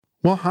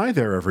Well, hi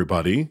there,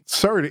 everybody.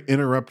 Sorry to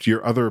interrupt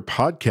your other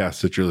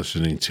podcasts that you're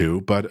listening to,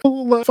 but a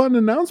little fun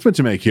announcement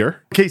to make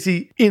here.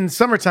 Casey, in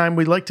summertime,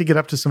 we like to get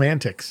up to some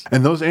antics.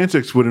 And those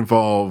antics would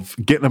involve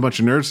getting a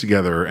bunch of nerds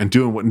together and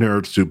doing what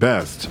nerds do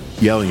best,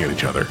 yelling at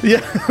each other.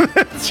 Yeah,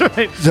 that's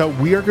right. So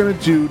we are going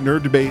to do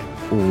Nerd Debate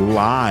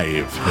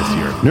live this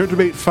year. Nerd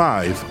Debate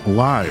 5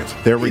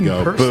 live. There we In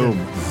go. person. Boom.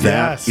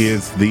 That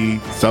is the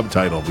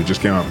subtitle. We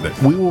just came up with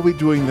it. We will be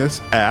doing this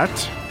at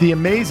The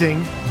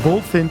amazing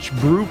Bullfinch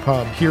Brew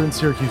Pub here in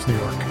Syracuse, New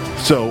York.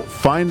 So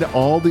find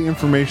all the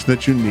information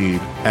that you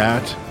need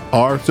at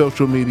our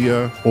social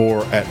media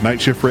or at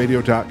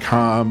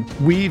nightshiftradio.com.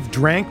 We've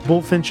drank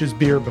Bullfinch's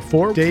beer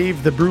before.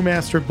 Dave, the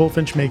brewmaster at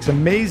Bullfinch, makes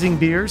amazing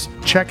beers.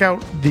 Check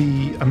out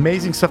the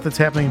amazing stuff that's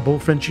happening in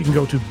Bullfinch. You can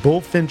go to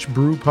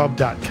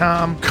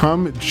bullfinchbrewpub.com.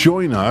 Come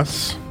join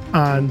us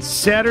on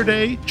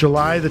Saturday,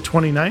 July the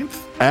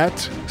 29th at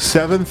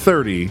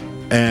 7:30.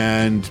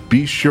 And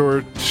be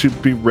sure to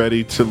be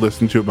ready to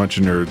listen to a bunch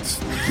of nerds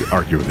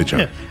argue with each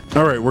other. Yeah.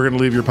 All right, we're going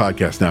to leave your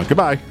podcast now.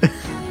 Goodbye.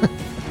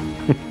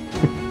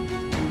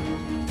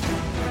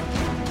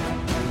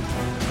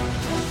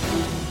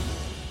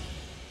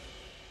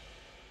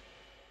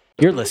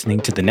 You're listening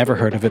to the Never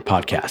Heard of It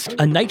podcast,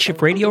 a Night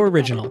Shift Radio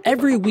original.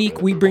 Every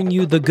week we bring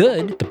you the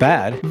good, the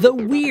bad, the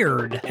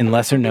weird, and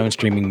lesser known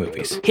streaming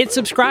movies. Hit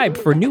subscribe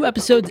for new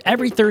episodes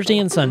every Thursday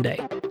and Sunday.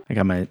 I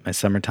got my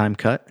summertime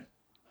cut.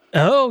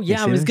 Oh,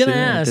 yeah, I was going to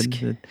ask.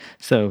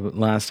 So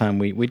last time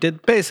we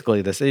did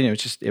basically this,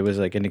 it was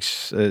like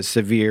a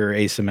severe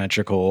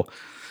asymmetrical,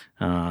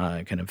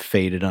 kind of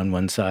faded on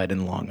one side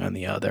and long on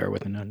the other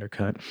with an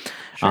undercut.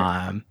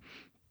 Sure.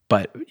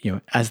 But,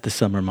 as the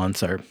summer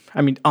months are,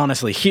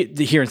 honestly,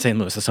 here in St.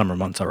 Louis, the summer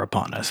months are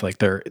upon us. Like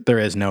there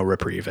is no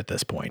reprieve at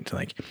this point.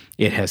 Like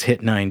it has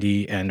hit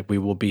 90 and we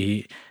will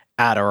be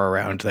at or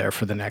around there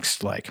for the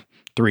next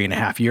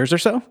 3.5 years or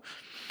so.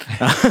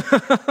 Yeah,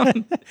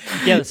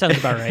 that sounds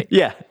about right.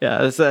 Yeah.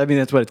 That's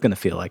what it's going to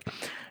feel like.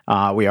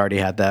 We already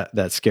had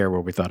that scare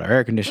where we thought our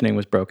air conditioning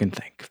was broken.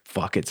 Thank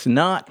fuck it's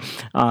not.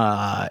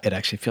 It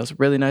actually feels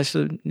really nice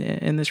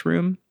in this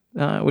room,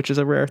 which is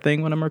a rare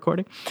thing when I'm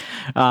recording.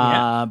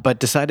 But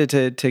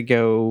decided to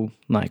go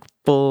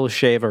full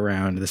shave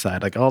around the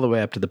side, all the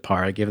way up to the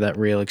par. I give that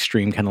real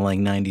extreme kind of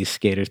 90s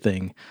skater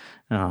thing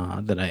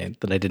that I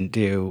didn't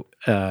do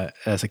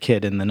as a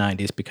kid in the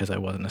 90s because I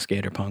wasn't a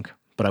skater punk.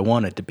 But I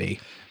wanted to be.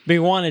 But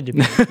you wanted to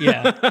be,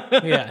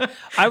 yeah.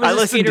 I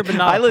was a skater, but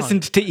not a punk.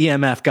 Listened to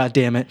EMF,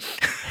 goddammit.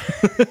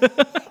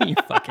 You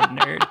fucking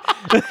nerd.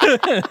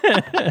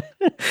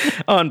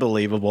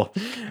 Unbelievable.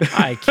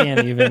 I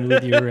can't even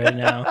with you right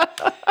now.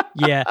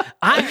 Yeah.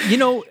 I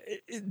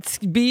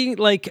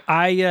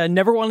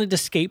never wanted to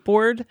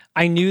skateboard.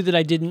 I knew that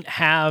I didn't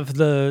have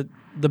the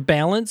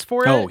balance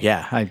for it. Oh,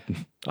 yeah.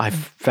 I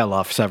fell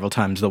off several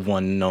times the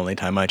one and only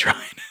time I tried.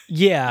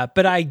 Yeah,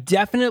 but I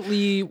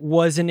definitely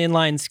was an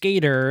inline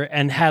skater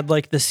and had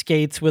the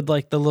skates with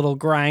the little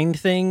grind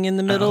thing in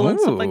the middle and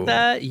stuff like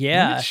that.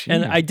 Yeah.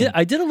 And I did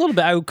a little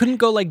bit. I couldn't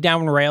go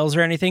down rails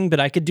or anything, but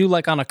I could do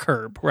on a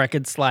curb where I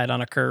could slide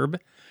on a curb.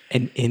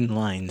 An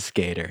inline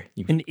skater.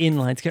 An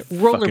inline skater.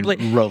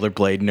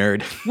 Rollerblade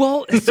nerd.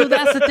 Well, so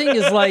that's the thing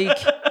is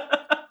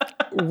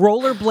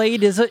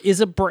Rollerblade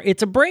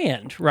it's a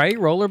brand, right?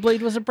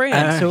 Rollerblade was a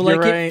brand. So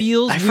right. It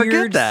feels I weird.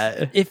 Forget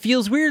that. It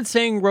feels weird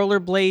saying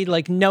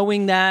rollerblade,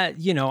 knowing that,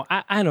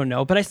 I don't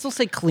know, but I still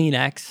say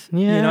Kleenex.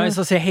 Yeah. I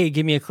still say, hey,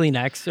 give me a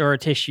Kleenex or a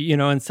tissue,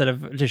 instead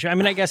of tissue.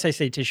 I guess I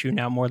say tissue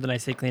now more than I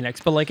say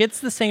Kleenex, but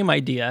it's the same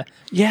idea.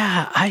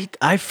 Yeah,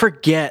 I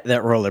forget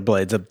that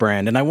Rollerblade's a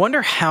brand, and I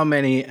wonder how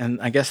many,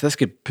 and I guess this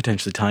could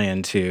potentially tie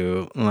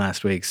into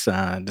last week's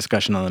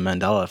discussion on the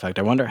Mandela effect.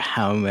 I wonder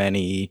how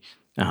many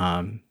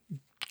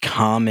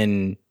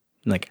common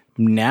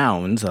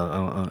nouns,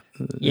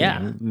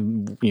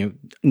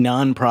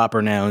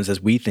 non-proper nouns as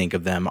we think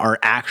of them are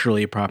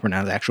actually proper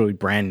nouns, actually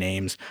brand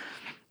names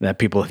that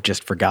people have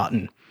just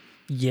forgotten.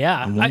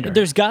 Yeah,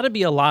 there's got to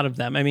be a lot of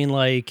them.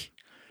 Definitely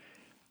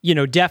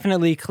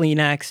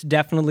Kleenex,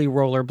 definitely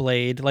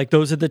Rollerblade.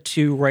 Those are the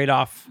two right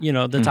off,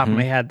 the top of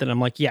my head that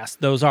I'm yes,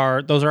 those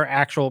are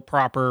actual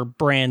proper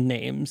brand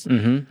names.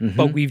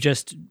 But we've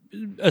just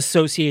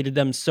associated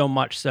them so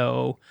much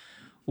so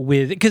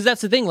with, because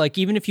that's the thing,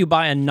 even if you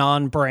buy a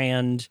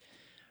non-brand,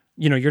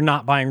 you're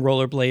not buying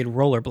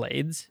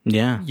rollerblades.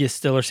 Yeah. You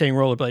still are saying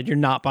rollerblade. You're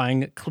not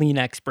buying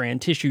Kleenex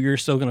brand tissue. You're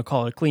still going to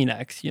call it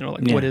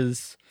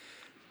Kleenex.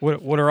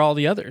 What are all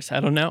the others? I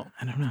don't know.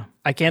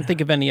 I can't think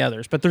of any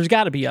others, but there's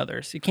got to be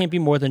others. It can't be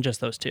more than just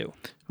those two.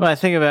 Well, I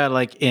think about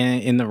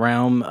in the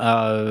realm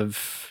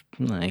of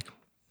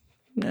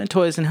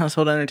toys and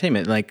household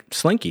entertainment,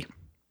 Slinky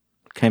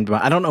came to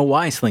mind. I don't know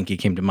why Slinky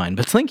came to mind,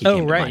 but Slinky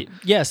came to mind.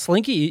 Yeah,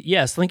 Slinky.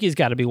 Yeah, Slinky's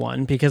got to be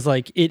one because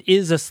it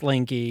is a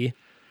Slinky,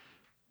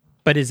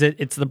 but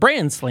it's the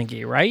brand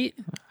Slinky, right?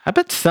 I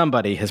bet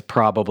somebody has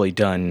probably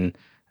done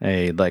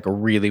a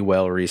really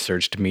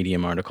well-researched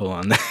Medium article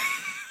on that.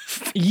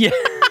 Yeah.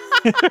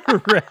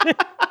 Right.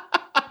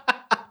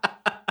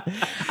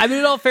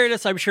 In all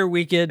fairness, I'm sure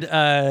we could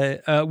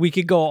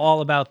go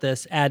all about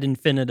this ad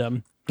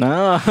infinitum. And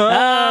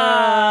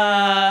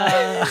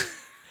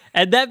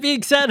that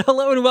being said,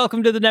 hello and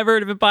welcome to the Never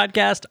Heard of It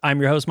podcast.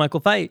 I'm your host, Michael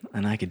Fite.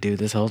 And I could do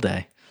this whole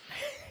day.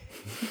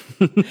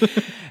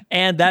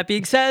 And that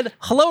being said,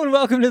 hello and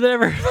welcome to the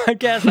Never Heard of It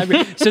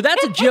podcast. So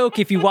that's a joke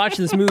if you watch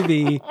this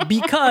movie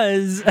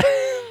because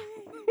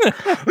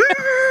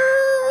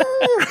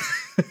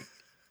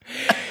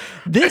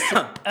this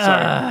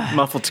Sorry,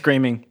 muffled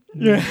screaming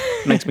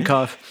makes me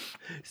cough.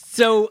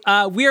 So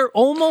we are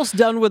almost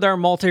done with our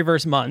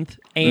multiverse month,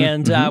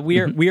 and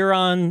we're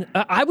on.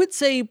 I would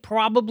say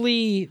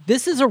probably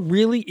this is a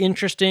really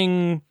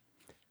interesting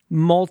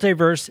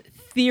multiverse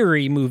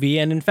theory movie,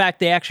 and in fact,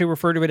 they actually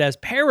refer to it as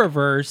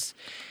Paraverse.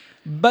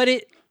 But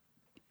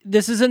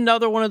this is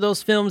another one of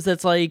those films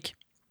that's like,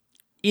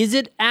 is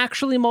it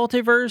actually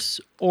multiverse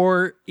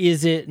or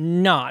is it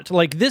not?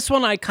 Like this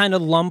one, I kind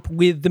of lump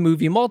with the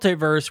movie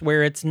Multiverse,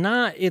 where it's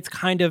not. It's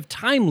kind of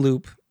time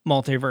loop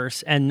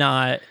multiverse and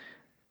not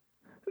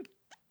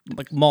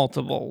like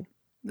multiple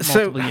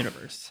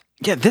universe.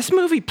 Yeah, this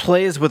movie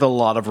plays with a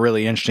lot of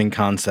really interesting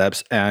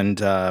concepts,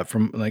 and I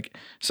don't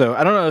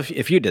know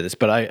if you did this,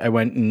 but I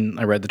went and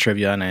I read the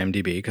trivia on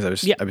IMDb because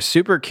I was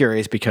super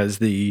curious because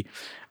the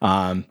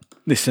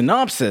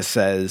synopsis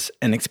says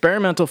an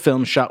experimental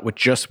film shot with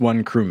just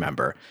one crew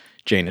member.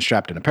 Jane is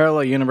trapped in a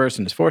parallel universe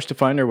and is forced to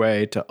find a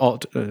way to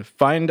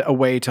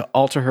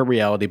alter her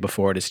reality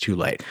before it is too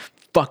late.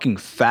 Fucking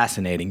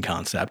fascinating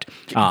concept.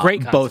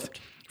 Great concept. Both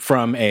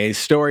from a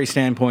story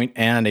standpoint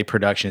and a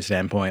production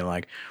standpoint,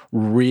 like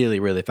really,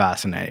 really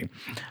fascinating.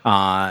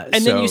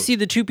 And then you see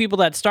the two people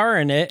that star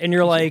in it, and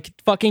you're like,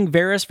 fucking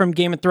Varys from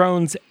Game of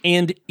Thrones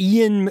and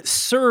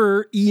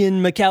Sir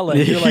Ian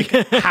McKellen. You're like,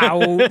 how?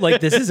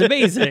 Like, this is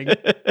amazing.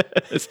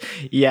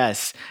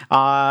 Yes.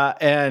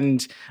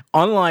 And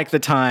unlike the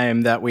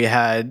time that we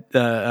had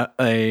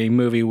a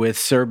movie with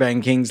Sir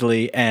Ben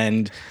Kingsley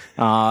and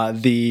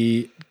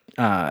the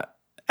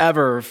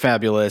ever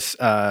fabulous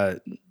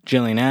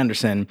Gillian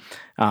Anderson,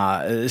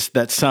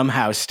 that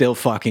somehow still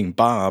fucking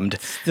bombed.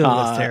 Still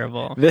was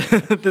terrible.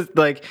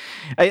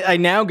 I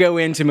now go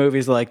into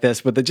movies like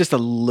this with just a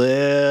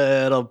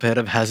little bit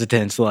of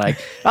hesitance,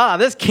 like,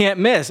 this can't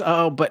miss.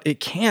 Oh, but it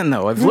can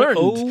though. I've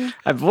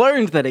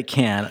learned that it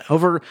can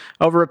over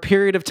a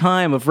period of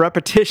time of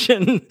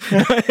repetition.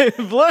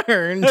 I've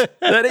learned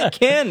that it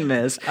can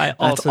miss. I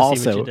also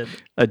see what you did.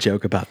 A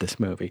joke about this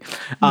movie.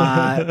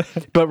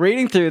 But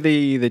reading through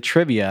the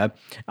trivia,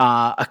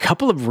 a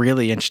couple of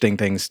really interesting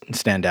things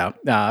stand out.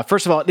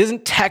 First of all, it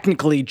isn't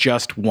technically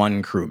just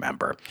one crew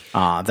member.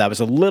 That was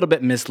a little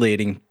bit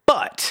misleading,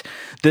 but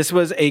this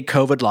was a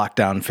COVID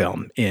lockdown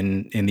film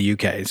in the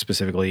UK,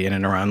 specifically in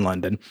and around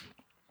London.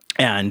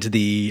 And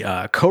the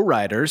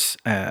co-writers,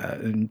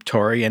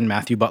 Tori and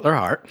Matthew Butler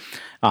Hart,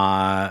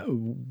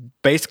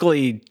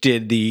 basically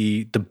did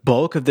the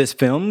bulk of this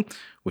film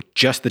with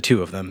just the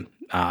two of them.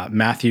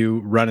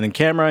 Matthew running the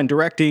camera and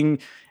directing,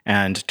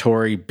 and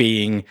Tori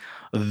being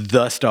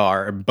the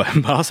star,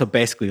 but also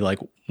basically like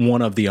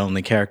one of the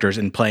only characters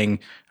and playing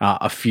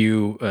a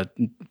few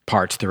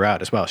parts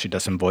throughout as well. She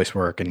does some voice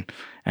work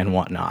and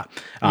whatnot.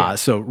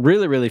 So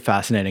really, really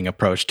fascinating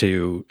approach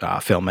to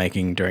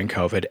filmmaking during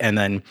COVID. And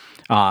then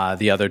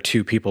the other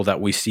two people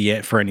that we see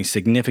it for any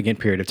significant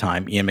period of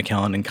time, Ian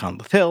McKellen and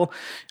Conleth Hill,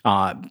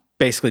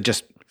 basically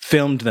just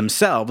filmed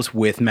themselves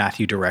with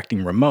Matthew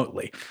directing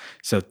remotely.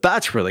 So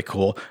that's really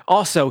cool.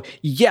 Also,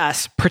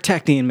 yes,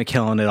 protect Ian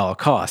McKellen at all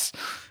costs.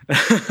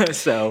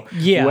 So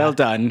well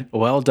done,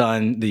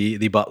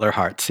 the Butler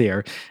Hearts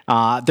here.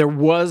 There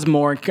was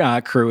more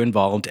crew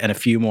involved and a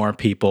few more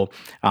people,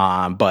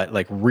 but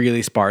like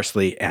really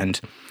sparsely. And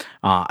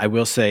I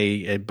will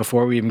say,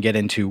 before we even get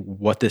into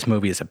what this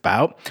movie is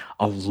about,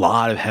 a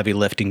lot of heavy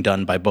lifting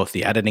done by both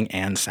the editing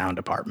and sound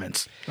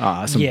departments.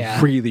 Some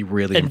really,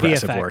 really and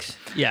impressive VFX. work.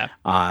 Yeah.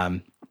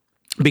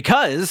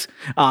 Because,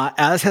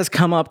 as has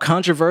come up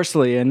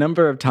controversially a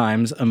number of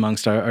times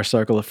amongst our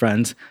circle of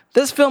friends,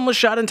 this film was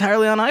shot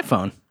entirely on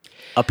iPhone,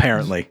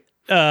 apparently.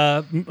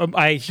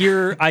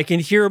 I can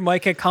hear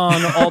Micah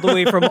Khan all the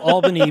way from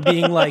Albany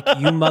being like,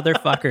 "You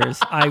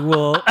motherfuckers, I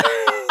will."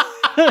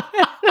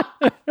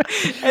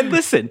 And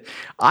listen,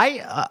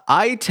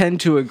 I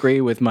tend to agree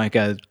with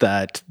Micah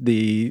that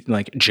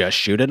just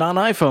shoot it on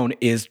iPhone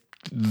is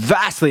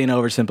vastly an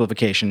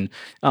oversimplification,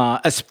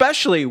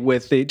 especially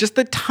with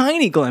the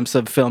tiny glimpse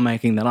of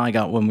filmmaking that I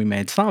got when we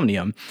made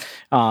Somnium,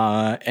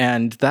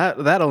 and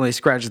that only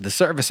scratches the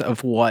surface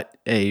of what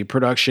a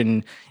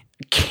production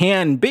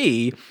can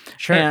be.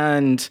 Sure.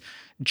 And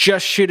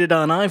just shoot it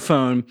on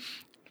iPhone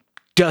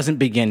doesn't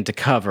begin to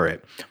cover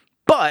it.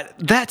 But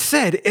that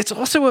said, it's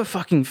also a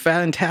fucking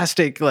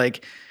fantastic,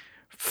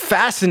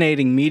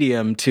 fascinating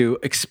medium to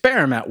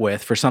experiment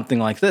with for something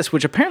like this,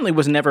 which apparently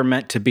was never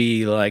meant to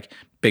be like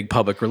big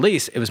public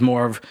release. It was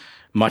more of,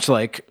 much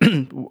like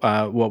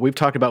what we've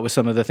talked about with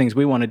some of the things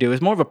we want to do, is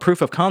more of a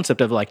proof of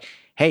concept of like,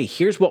 hey,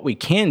 here's what we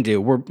can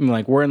do. We're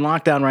in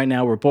lockdown right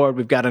now. We're bored.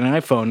 We've got an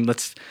iPhone.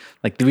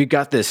 We've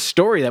got this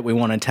story that we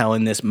want to tell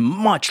in this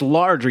much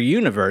larger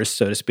universe,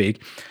 so to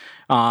speak.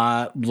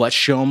 Let's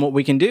show them what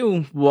we can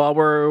do while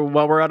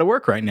we're out of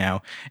work right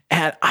now.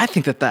 And I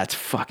think that that's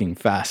fucking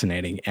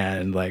fascinating.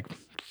 And like,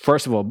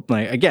 first of all,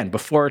 like, again,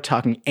 before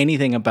talking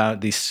anything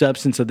about the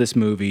substance of this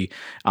movie,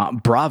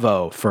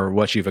 bravo for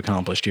what you've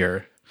accomplished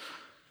here.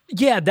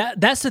 Yeah,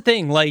 that's the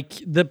thing.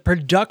 Like the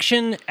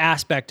production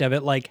aspect of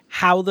it, like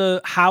how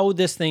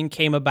this thing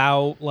came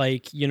about,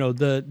 like, you know,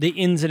 the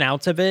ins and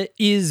outs of it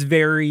is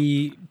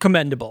very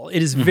commendable.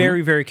 It is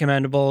very, very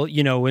commendable,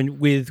 you know, and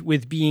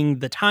with being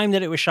the time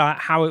that it was shot,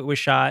 how it was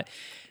shot.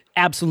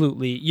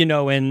 Absolutely. You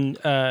know, and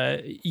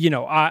you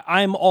know,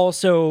 I'm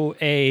also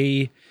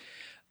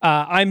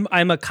I'm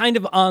a kind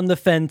of on the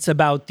fence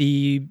about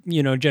the,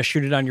 you know, just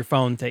shoot it on your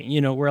phone thing, you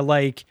know, where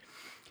like,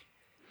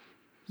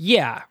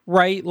 yeah,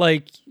 right.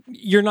 Like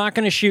you're not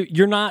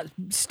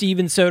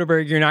Steven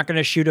Soderbergh. You're not going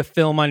to shoot a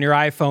film on your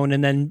iPhone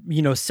and then,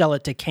 you know, sell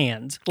it to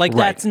Cannes. Like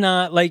that's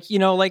not like, you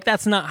know, like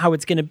that's not how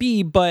it's going to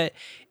be. But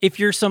if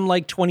you're some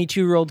like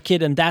 22-year-old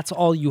kid and that's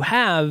all you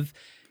have,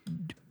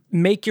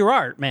 make your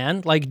art,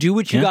 man. Like do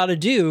what you got to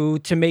do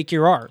to make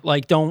your art.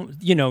 Like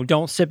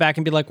don't sit back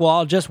and be like, well,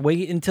 I'll just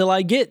wait until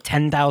I get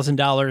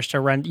 $10,000 to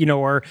rent, you know,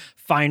 or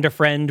find a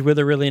friend with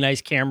a really nice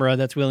camera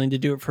that's willing to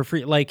do it for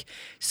free. Like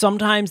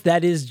sometimes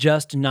that is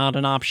just not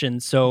an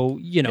option. So,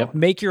 you know,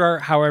 make your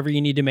art however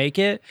you need to make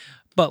it.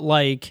 But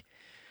like,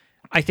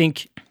 I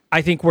think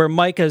where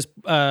Micah's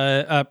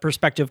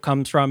perspective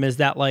comes from is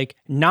that like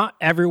not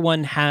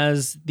everyone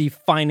has the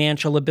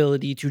financial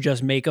ability to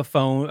just make a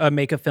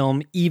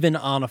film even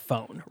on a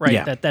phone, right?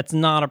 Yeah. That's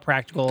not a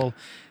practical.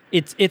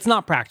 It's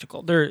not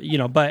practical. There, you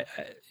know, but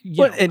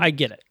you know, I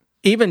get it.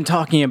 Even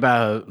talking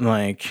about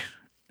like,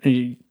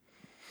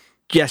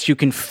 yes, you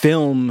can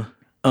film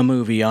a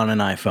movie on an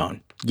iPhone.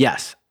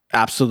 Yes,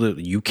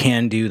 absolutely, you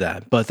can do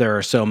that. But there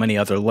are so many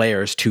other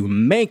layers to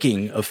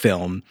making a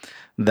film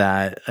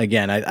that,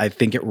 again, I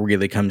think it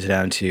really comes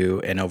down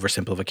to an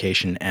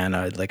oversimplification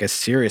and like a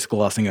serious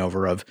glossing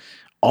over of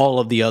all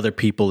of the other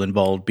people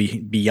involved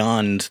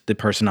beyond the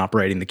person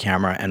operating the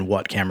camera and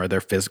what camera they're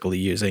physically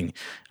using,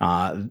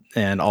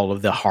 and all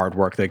of the hard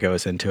work that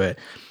goes into it.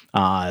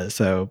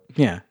 So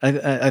yeah,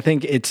 I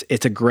think it's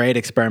a great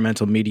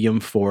experimental medium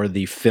for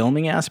the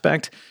filming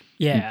aspect.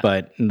 Yeah,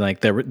 but like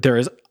there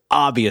is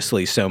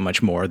obviously so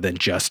much more than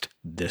just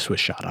this was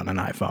shot on an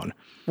iPhone.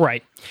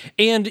 Right.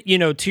 And, you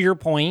know, to your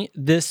point,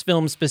 this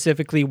film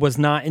specifically was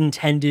not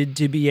intended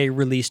to be a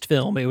released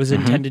film. It was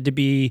intended to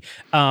be,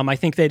 I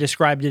think they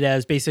described it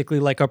as basically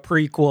like a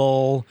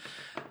prequel,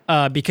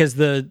 because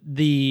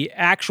the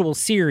actual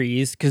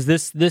series, because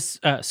this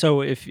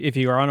so if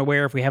you are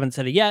unaware, if we haven't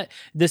said it yet,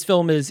 this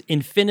film is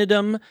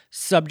Infinitum,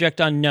 Subject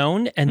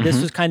Unknown, and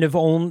this was kind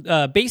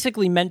of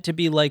basically meant to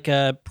be like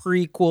a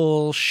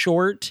prequel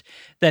short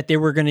that they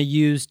were going to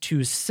use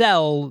to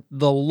sell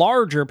the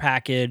larger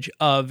package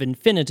of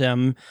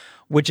Infinitum,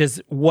 which is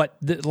what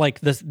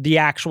the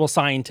actual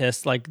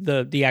scientists, like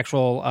the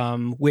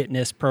actual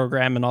witness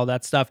program and all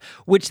that stuff,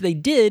 which they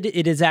did.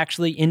 It is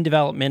actually in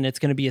development. It's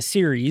going to be a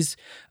series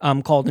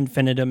called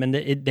Infinitum, and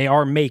they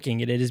are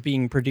making it. It is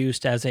being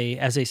produced as a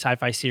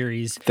sci-fi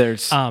series.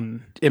 There's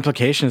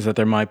implications that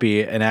there might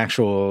be an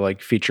actual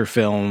like feature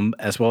film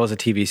as well as a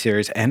TV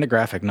series and a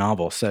graphic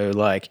novel. So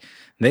like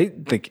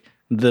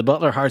the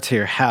Butler Hearts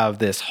here have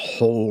this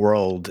whole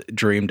world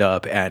dreamed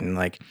up, and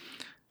like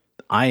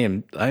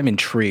I'm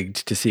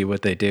intrigued to see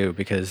what they do,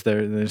 because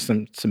there's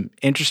some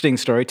interesting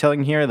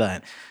storytelling here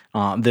that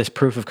this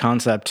proof of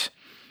concept,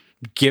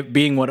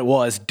 being what it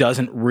was,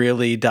 doesn't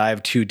really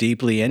dive too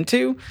deeply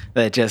into.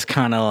 That just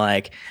kind of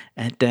like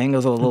it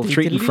dangles a little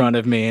treat in front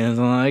of me and it's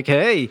like,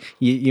 hey,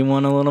 you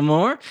want a little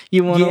more?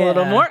 You want a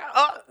little more?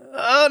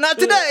 Oh, not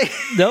today.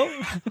 No,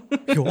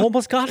 you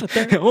almost got it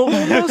there. You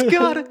almost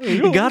got it.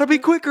 You got to be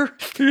quicker.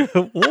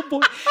 Oh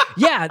boy.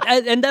 Yeah,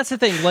 and that's the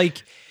thing.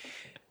 Like,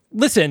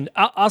 listen,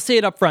 I'll say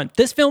it up front.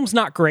 This film's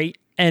not great,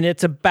 and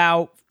it's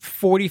about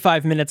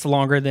 45 minutes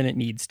longer than it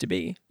needs to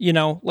be. You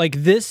know,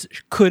 like this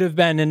could have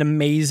been an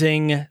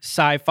amazing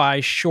sci-fi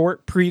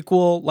short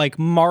prequel, like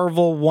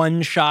Marvel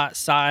one-shot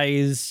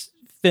size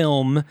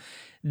film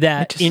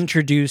that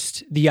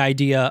introduced the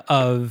idea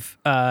of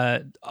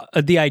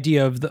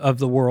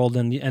the world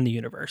and the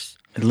universe.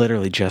 I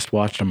literally just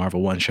watched a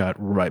Marvel one-shot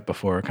right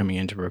before coming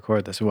in to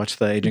record this. I watched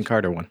the Agent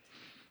Carter one.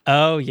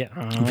 Oh, yeah.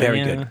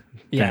 Very good.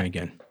 Very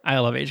good. I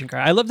love Agent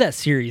Carter. I love that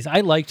series.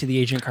 I liked the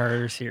Agent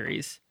Carter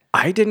series.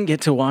 I didn't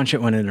get to watch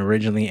it when it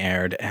originally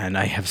aired, and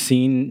I have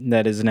seen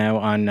that is now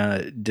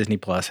on Disney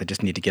Plus. I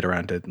just need to get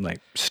around to like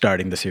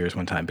starting the series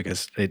one time,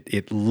 because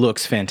it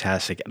looks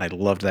fantastic, and I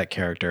loved that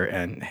character.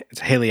 And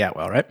it's Haley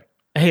Atwell, right?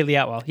 Haley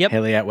Atwell. Yep.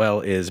 Haley Atwell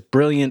is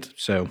brilliant.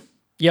 So.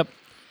 Yep.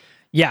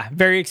 Yeah.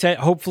 Very excited.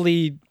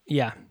 Hopefully.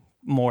 Yeah.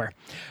 More.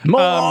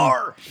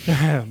 More.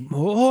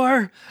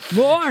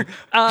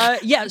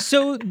 Yeah.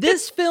 So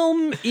this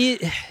film,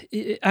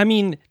 I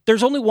mean,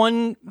 there's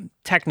only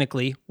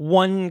technically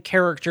one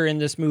character in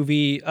this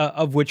movie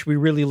of which we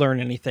really learn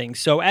anything.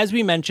 So as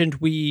we mentioned,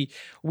 we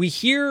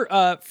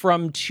hear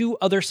from two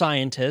other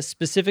scientists,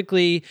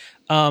 specifically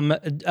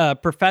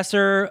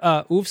Professor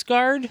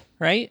Ulfsgaard,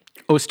 right?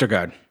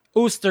 Ostergaard.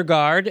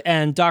 Oostergaard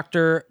and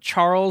Dr.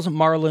 Charles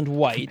Marland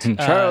White.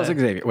 Charles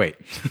Xavier. Wait.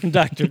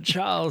 Dr.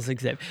 Charles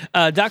Xavier.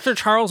 Dr.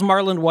 Charles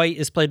Marland White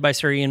is played by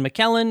Sir Ian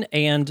McKellen,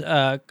 and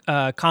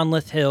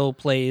Conleth Hill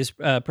plays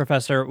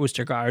Professor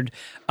Oostergaard,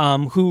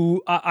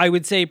 who I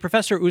would say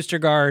Professor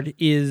Oostergaard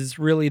is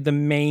really the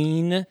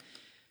main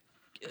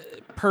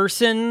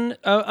person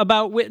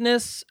about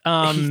Witness.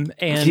 And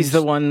he's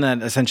the one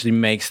that essentially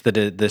makes the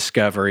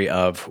discovery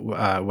of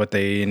what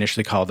they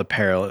initially call the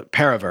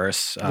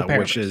paraverse,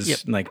 which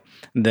is like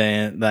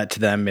that to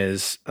them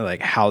is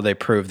like how they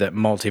prove that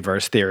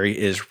multiverse theory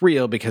is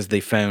real, because they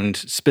found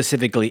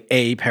specifically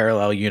a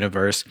parallel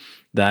universe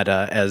that,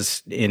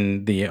 as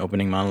in the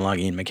opening monologue,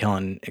 Ian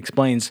McKellen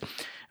explains,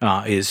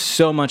 is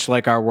so much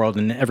like our world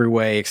in every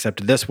way,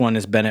 except this one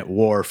has been at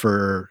war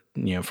for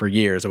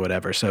years or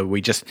whatever. So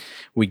we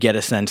get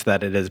a sense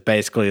that it is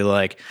basically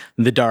like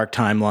the dark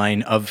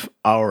timeline of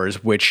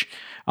ours, which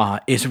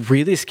is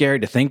really scary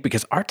to think,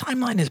 because our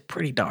timeline is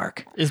pretty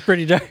dark. It's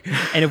pretty dark.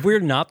 And if we're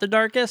not the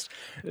darkest,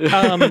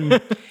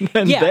 then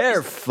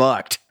they're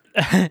fucked.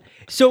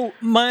 So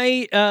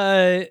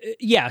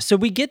so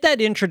we get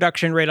that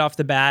introduction right off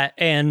the bat,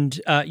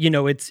 and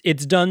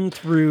it's done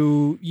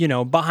through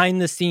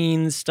behind the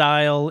scenes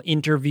style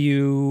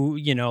interview,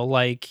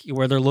 like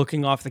where they're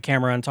looking off the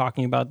camera and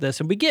talking about this,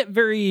 and we get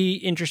very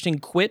interesting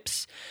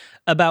quips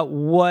about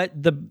what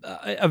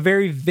a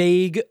very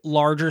vague,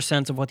 larger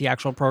sense of what the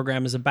actual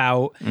program is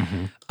about.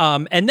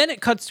 Mm-hmm. And then it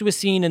cuts to a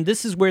scene, and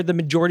this is where the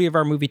majority of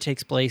our movie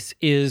takes place,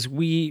 is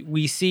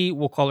we see,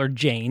 we'll call her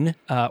Jane,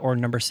 or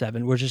number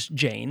 7, which is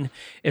Jane,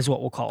 is what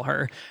we'll call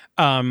her,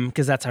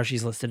 because that's how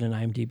she's listed in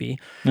IMDb.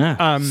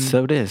 Yeah,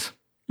 so it is.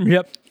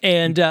 Yep.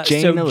 And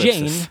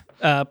Jane,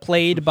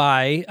 played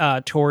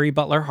by Tori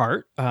Butler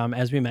Hart,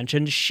 as we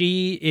mentioned,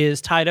 she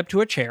is tied up to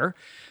a chair.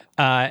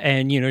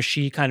 And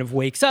she kind of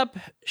wakes up,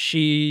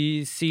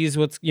 she sees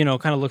what's,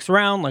 kind of looks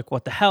around like,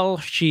 what the hell?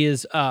 She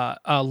is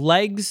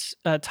legs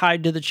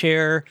tied to the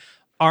chair,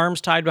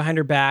 arms tied behind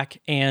her back,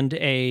 and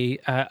a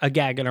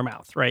gag in her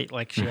mouth, right?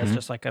 Like she has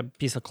just like a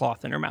piece of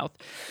cloth in her mouth.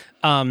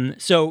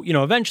 So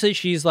eventually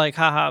she's like,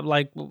 haha,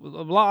 like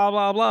blah,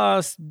 blah,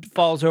 blah,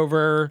 falls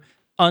over,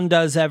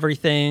 undoes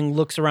everything,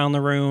 looks around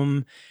the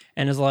room,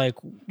 and is like,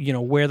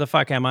 where the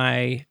fuck am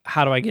I?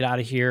 How do I get out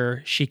of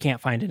here? She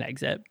can't find an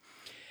exit.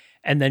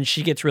 And then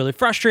she gets really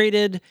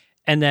frustrated,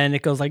 and then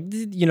it goes like,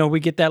 we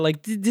get that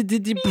like,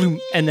 boom,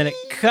 and then it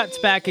cuts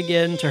back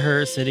again to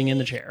her sitting in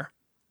the chair.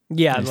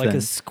 Yeah, There's like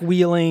a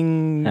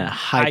squealing,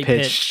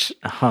 high-pitched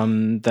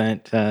hum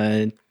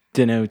that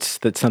denotes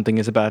that something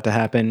is about to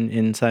happen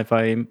in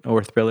sci-fi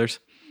or thrillers.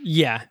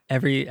 Yeah,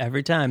 every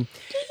time.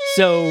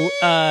 So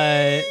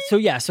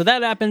that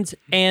happens,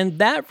 and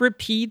that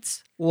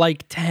repeats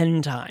like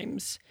 10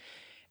 times.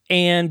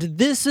 And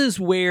this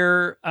is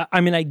where,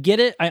 I get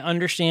it. I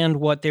understand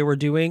what they were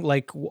doing.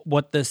 Like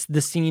what the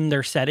scene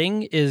they're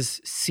setting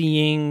is,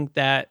 seeing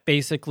that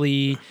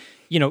basically,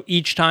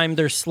 each time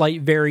there's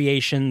slight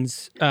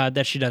variations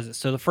that she does it.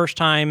 So the first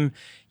time,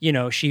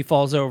 she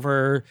falls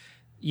over,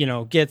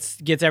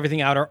 gets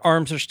everything out. Her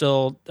arms are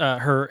still,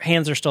 her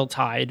hands are still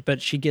tied,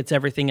 but she gets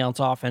everything else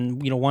off.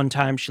 And, one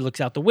time she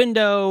looks out the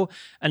window,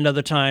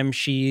 another time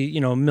she,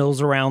 mills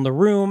around the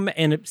room,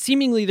 and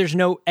seemingly there's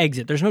no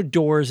exit. There's no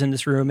doors in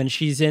this room, and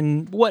she's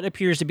in what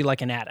appears to be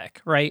like an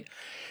attic, right?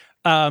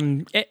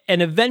 And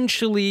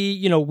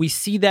eventually, we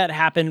see that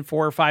happen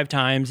 4 or 5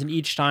 times, and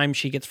each time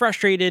she gets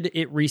frustrated,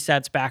 it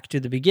resets back to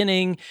the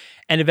beginning,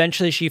 and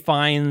eventually she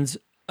finds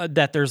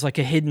that there's like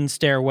a hidden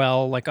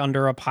stairwell, like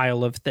under a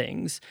pile of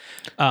things.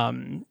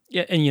 And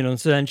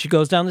so then she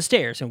goes down the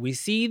stairs, and we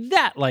see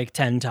that like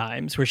 10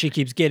 times, where she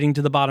keeps getting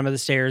to the bottom of the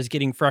stairs,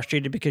 getting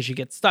frustrated because she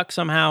gets stuck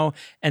somehow.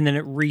 And then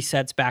it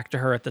resets back to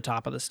her at the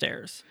top of the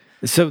stairs.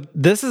 So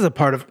this is a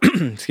part of,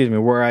 excuse me,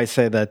 where I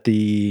say that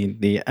the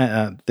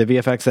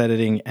VFX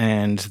editing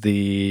and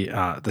the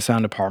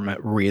sound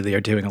department really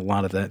are doing a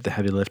lot of the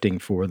heavy lifting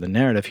for the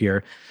narrative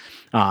here.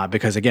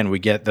 Because again, we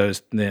get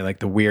the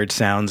weird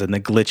sounds and the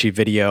glitchy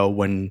video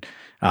when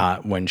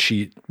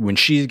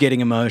she's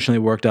getting emotionally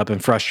worked up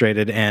and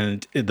frustrated,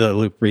 and the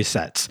loop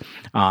resets.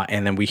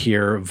 And then we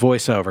hear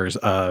voiceovers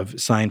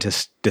of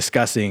scientists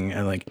discussing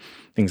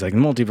things like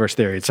multiverse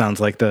theory. It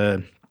sounds like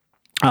the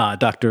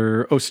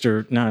Dr.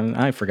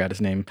 I forgot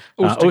his name.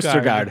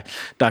 Oostergaard.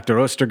 Dr.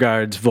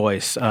 Oostergaard's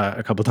voice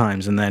a couple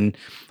times, and then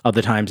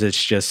other times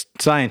it's just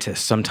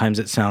scientists. Sometimes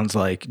it sounds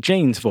like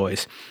Jane's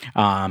voice.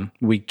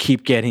 We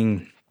keep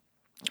getting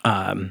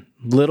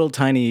little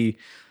tiny,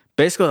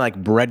 basically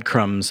like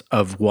breadcrumbs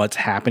of what's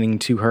happening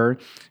to her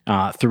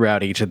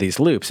throughout each of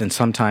these loops. And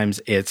sometimes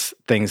it's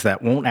things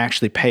that won't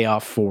actually pay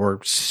off for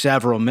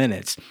several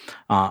minutes.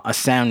 A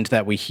sound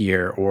that we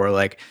hear, or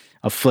like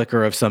a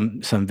flicker of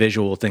some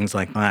visual things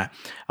like that.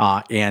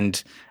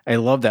 And I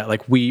love that.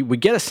 Like we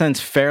get a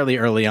sense fairly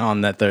early on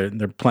that they're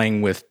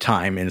playing with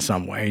time in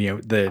some way.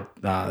 The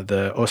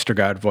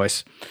Oostergaard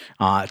voice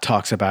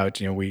talks about,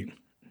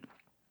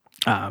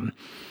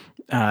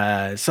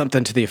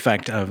 something to the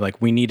effect of like,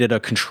 we needed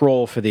a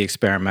control for the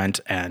experiment,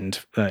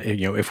 and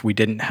if we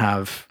didn't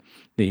have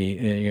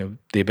the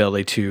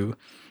ability to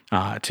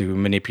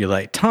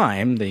manipulate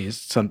time,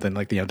 something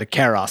like the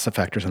Kairos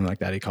effect or something like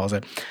that he calls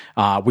it,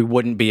 we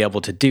wouldn't be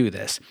able to do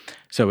this.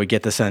 So we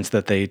get the sense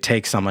that they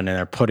take someone and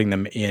they're putting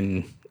them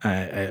in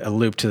a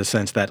loop, to the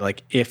sense that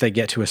like if they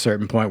get to a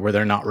certain point where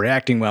they're not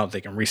reacting well, they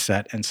can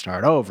reset and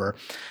start over.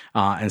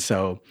 And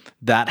so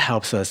that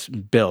helps us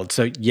build.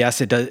 So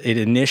yes, it does. It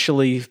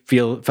initially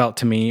felt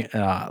to me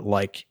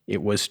like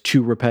it was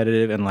too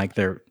repetitive, and like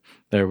there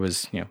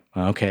was,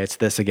 okay, it's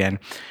this again.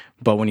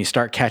 But when you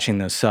start catching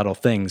those subtle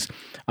things,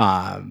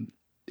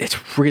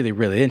 it's really,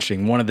 really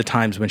interesting. One of the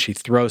times when she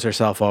throws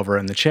herself over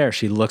in the chair,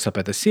 she looks up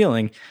at the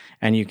ceiling,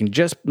 and you can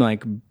just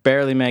like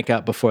barely make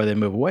out before they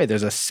move away.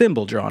 There's a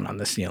symbol drawn on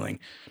the ceiling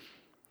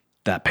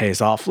that pays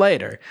off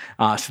later.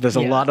 So there's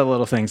a lot of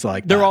little things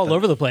like that. They're all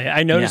over the place.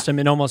 I noticed them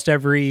in almost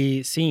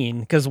every scene,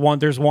 because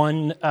there's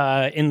one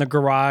in the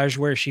garage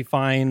where she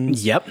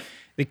finds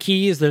the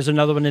keys. There's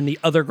another one in the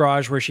other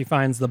garage where she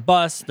finds the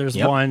bus. There's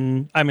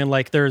one,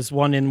 there's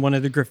one in one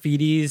of the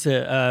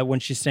graffitis when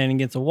she's standing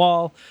against a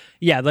wall.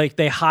 Yeah, like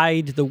they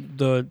hide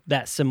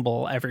that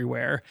symbol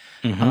everywhere,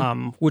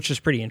 which is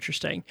pretty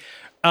interesting.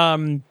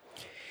 So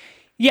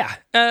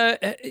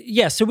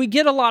we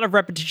get a lot of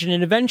repetition,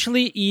 and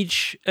eventually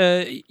each,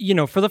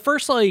 for the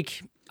first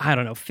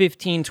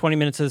 15, 20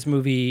 minutes of this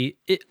movie,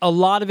 a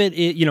lot of it,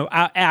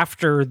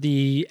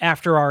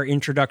 after our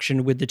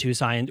introduction with the two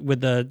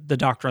with the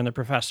doctor and the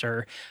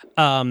professor,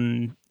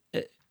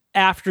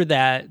 after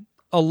that,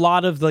 a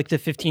lot of like the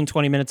 15,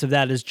 20 minutes of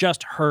that is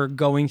just her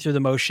going through the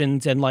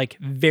motions and like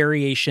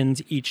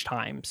variations each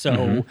time.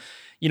 So,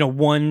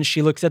 one,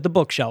 she looks at the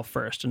bookshelf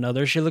first,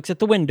 another, she looks at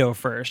the window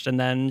first, and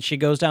then she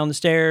goes down the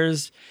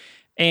stairs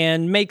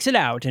and makes it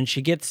out, and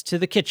she gets to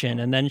the kitchen,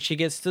 and then she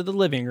gets to the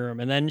living room,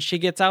 and then she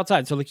gets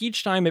outside. So like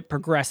each time it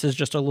progresses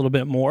just a little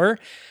bit more.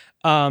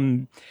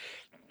 And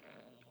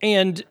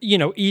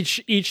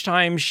each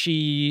time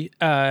she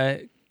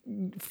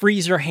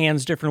frees her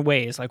hands different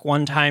ways. Like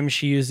one time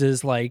she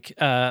uses like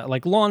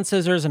lawn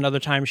scissors, another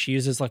time she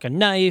uses like a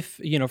knife,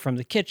 from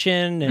the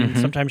kitchen, and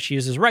sometimes she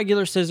uses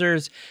regular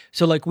scissors.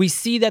 So like we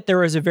see that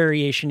there is a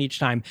variation each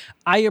time.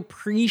 I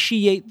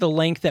appreciate the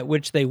length at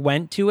which they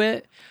went to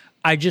it.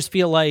 I just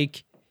feel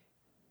like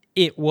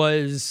it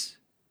was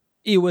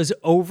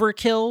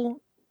overkill,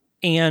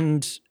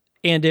 and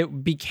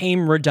it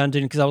became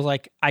redundant, because I was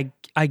like,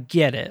 I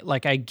get it.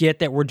 Like I get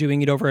that we're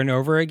doing it over and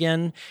over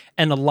again,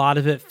 and a lot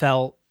of it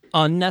felt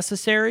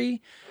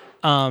unnecessary.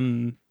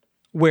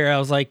 Where I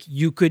was like,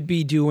 you could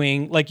be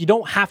doing, like, you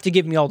don't have to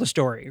give me all the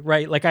story,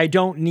 right? Like I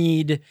don't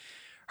need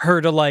her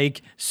to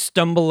like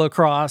stumble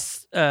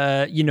across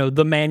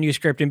the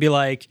manuscript and be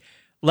like,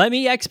 let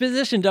me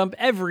exposition dump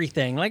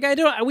everything. Like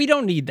we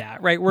don't need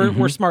that, right?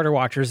 We're smarter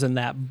watchers than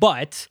that.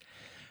 But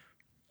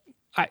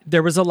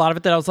there was a lot of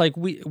it that I was like,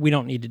 we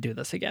don't need to do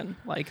this again,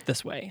 like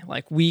this way.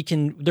 Like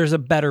there's a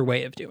better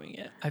way of doing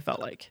it, I felt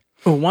like.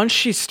 Well, once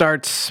she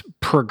starts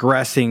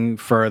progressing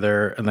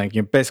further, like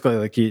basically,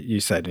 like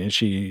you said, and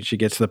she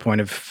gets to the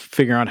point of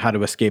figuring out how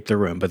to escape the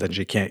room, but then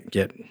she can't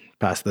get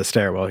past the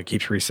stairwell. It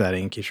keeps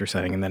resetting,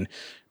 and then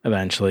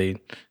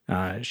eventually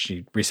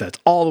she resets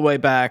all the way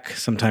back.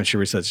 Sometimes she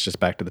resets just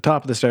back to the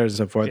top of the stairs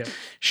and so forth. Yeah.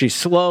 She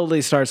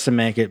slowly starts to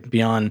make it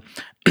beyond,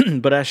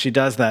 but as she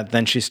does that,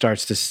 then she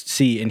starts to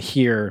see and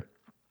hear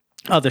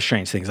other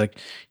strange things. Like,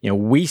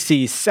 we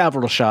see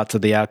several shots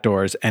of the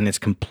outdoors and it's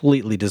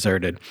completely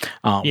deserted,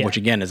 which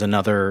again is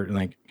another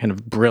like kind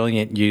of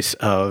brilliant use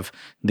of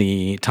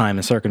the time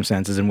and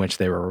circumstances in which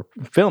they were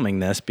filming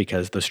this,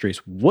 because the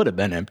streets would have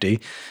been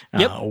empty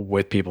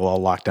with people all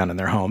locked down in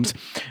their homes.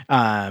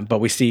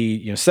 But we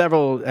see,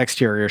 several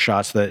exterior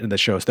shots that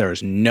show us there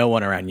is no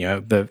one around.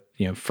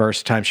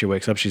 First time she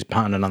wakes up, she's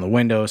pounding on the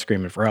window,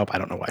 screaming for help. I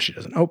don't know why she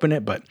doesn't open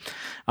it, but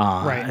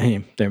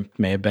there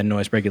may have been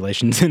noise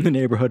regulations in the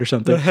neighborhood or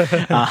something.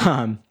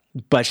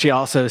 But she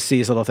also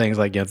sees little things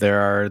like there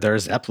are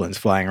Zeppelins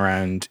flying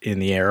around in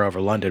the air over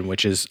London,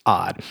 which is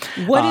odd.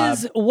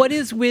 What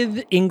is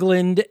with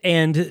England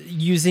and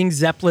using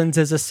Zeppelins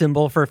as a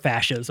symbol for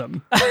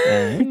fascism?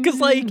 Because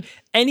like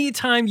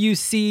anytime you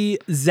see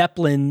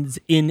Zeppelins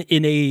in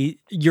a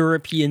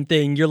European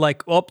thing, you're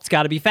like, oh, it's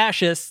got to be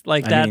fascist.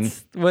 Like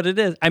that's what it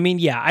is. I mean,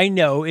 yeah, I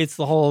know it's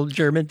the whole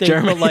German thing,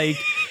 but like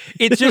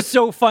it's just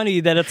so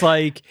funny that it's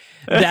like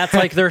that's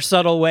like their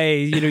subtle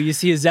way. You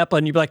see a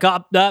Zeppelin, you'd be like,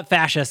 oh,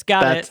 fascist.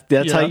 Got it.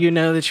 That's how you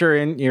know that you're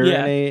in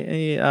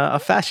a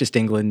fascist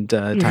England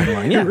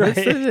timeline. Yeah,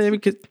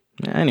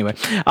 right. Anyway,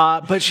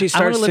 but she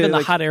starts I want to live in the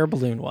like, hot air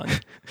balloon one.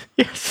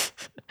 Yes.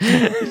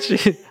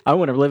 I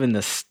want to live in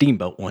the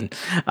steamboat one.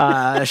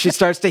 She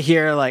starts to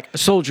hear like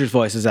soldiers'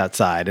 voices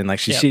outside, and like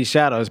she sees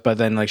shadows, but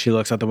then like she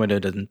looks out the window,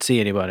 doesn't see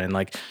anybody, and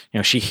like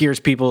she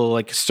hears people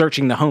like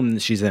searching the home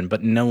that she's in,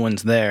 but no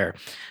one's there.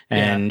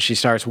 And she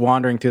starts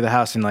wandering through the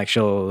house, and like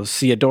she'll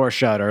see a door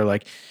shut or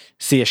like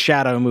see a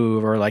shadow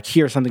move or like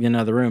hear something in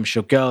another room.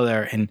 She'll go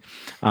there and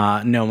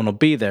no one will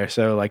be there.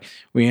 So like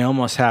we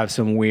almost have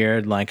some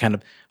weird like kind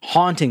of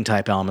haunting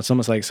type elements,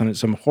 almost like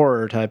some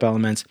horror type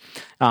elements.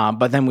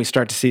 But then we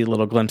start to see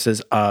little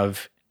glimpses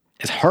of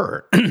it's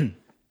her.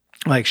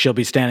 like she'll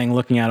be standing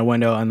looking out a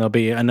window and there'll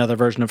be another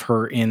version of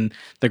her in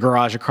the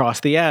garage across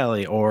the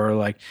alley, or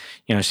like,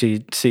 you know,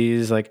 she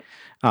sees like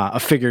a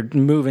figure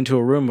move into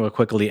a room real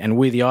quickly, and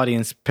we, the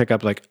audience, pick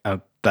up like,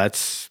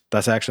 that's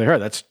actually her.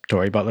 That's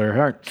Tori Butler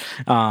Hart.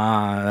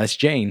 That's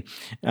Jane.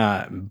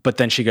 But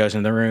then she goes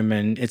in the room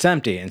and it's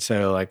empty. And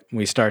so like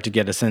we start to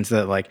get a sense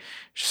that like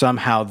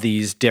somehow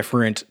these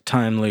different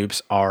time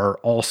loops are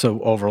also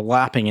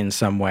overlapping in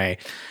some way.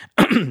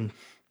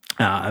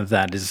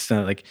 That is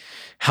like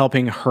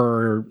helping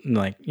her.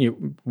 Like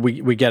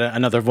we get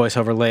another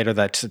voiceover later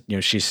that, you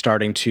know, she's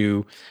starting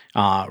to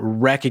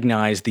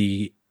recognize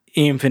the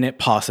infinite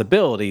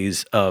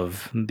possibilities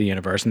of the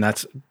universe, and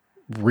that's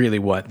really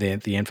what the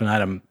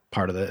infinitum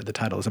part of the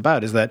title is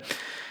about, is that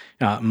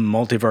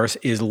multiverse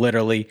is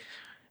literally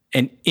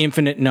an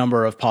infinite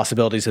number of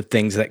possibilities of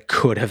things that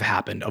could have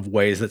happened, of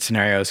ways that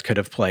scenarios could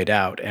have played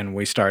out. And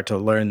we start to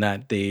learn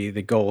that the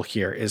goal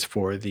here is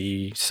for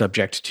the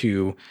subject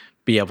to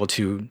be able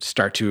to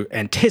start to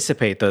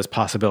anticipate those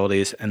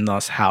possibilities and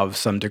thus have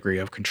some degree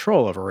of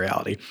control over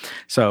reality.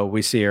 So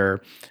we see her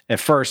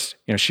at first,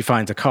 you know, she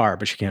finds a car,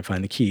 but she can't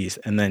find the keys.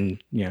 And then,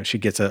 you know, she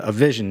gets a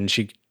vision and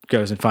she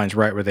goes and finds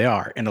right where they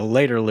are. In a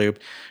later loop,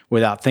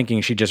 without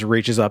thinking, she just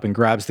reaches up and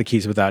grabs the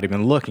keys without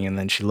even looking. And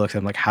then she looks at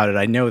them like, how did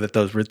I know that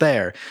those were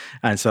there?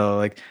 And so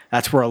like,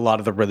 that's where a lot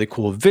of the really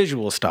cool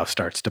visual stuff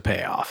starts to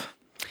pay off.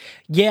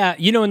 Yeah,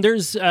 you know, and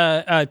there's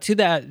to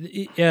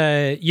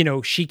that, you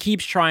know, she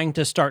keeps trying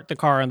to start the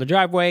car on the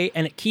driveway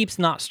and it keeps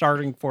not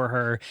starting for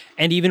her.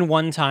 And even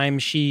one time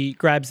she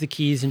grabs the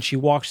keys and she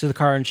walks to the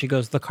car and she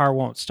goes, the car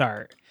won't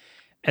start.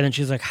 And then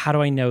she's like, how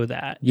do I know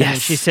that? Yes. And then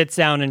she sits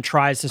down and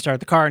tries to start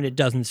the car and it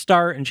doesn't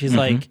start. And she's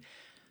like,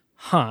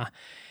 huh.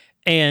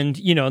 And,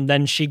 you know, and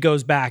then she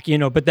goes back, you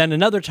know, but then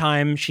another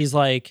time she's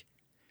like,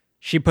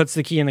 she puts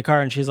the key in the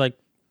car and she's like,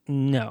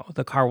 no,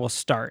 the car will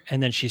start.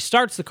 And then she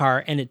starts the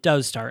car and it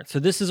does start. So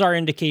this is our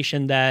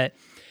indication that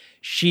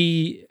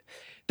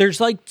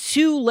there's like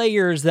two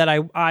layers that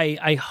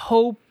I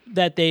hope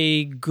that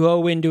they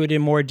go into it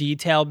in more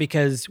detail,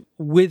 because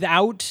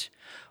without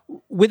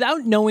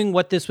knowing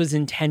what this was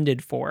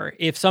intended for,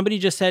 if somebody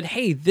just said,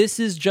 hey, this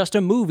is just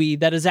a movie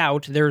that is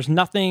out, there's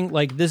nothing,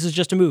 like, this is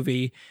just a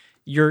movie,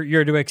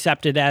 you're to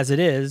accept it as it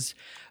is,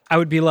 I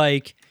would be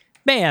like,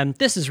 man,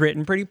 this is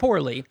written pretty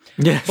poorly.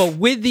 Yes. But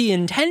with the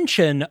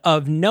intention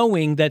of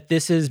knowing that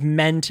this is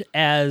meant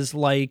as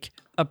like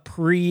a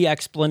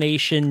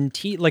pre-explanation,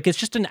 like it's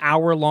just an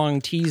hour-long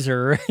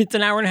teaser. It's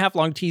an hour and a half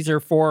long teaser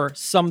for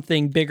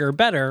something bigger,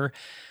 better.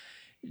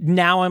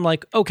 Now I'm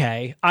like,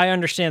 okay, I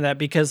understand that,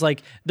 because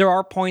like there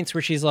are points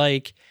where she's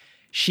like,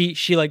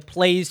 she like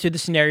plays through the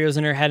scenarios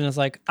in her head and is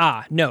like,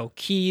 no,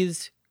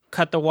 keys,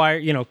 cut the wire,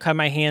 you know, cut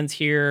my hands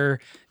here,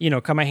 you know,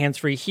 cut my hands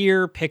free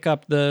here, pick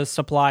up the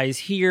supplies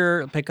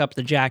here, pick up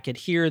the jacket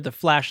here, the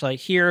flashlight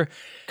here.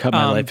 Cut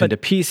my life into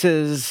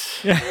pieces.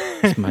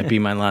 This might be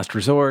my last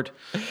resort.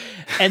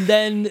 And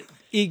then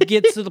it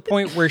gets to the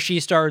point where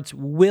she starts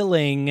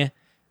willing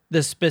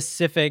the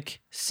specific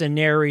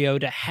scenario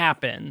to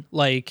happen.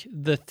 Like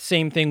the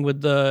same thing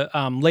with the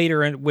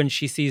later when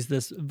she sees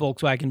this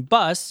Volkswagen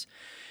bus,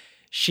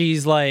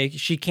 she's like,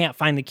 she can't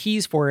find the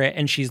keys for it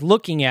and she's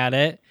looking at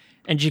it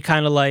and she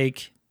kind of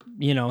like,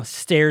 you know,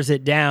 stares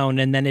it down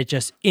and then it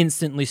just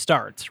instantly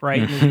starts,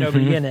 right? And there's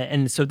nobody in it.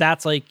 And so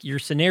that's like your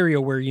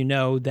scenario where you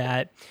know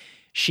that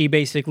she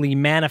basically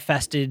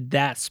manifested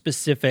that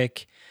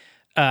specific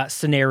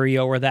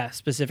scenario or that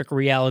specific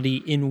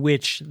reality in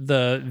which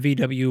the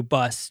VW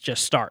bus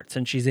just starts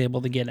and she's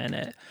able to get in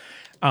it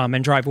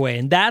and drive away.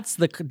 And that's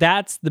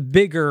the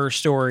bigger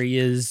story,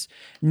 is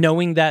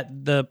knowing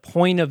that the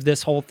point of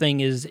this whole thing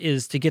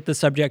is to get the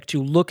subject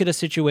to look at a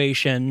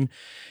situation.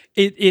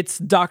 It's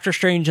Doctor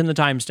Strange in the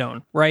Time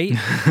Stone, right?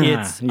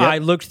 It's Yep. I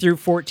looked through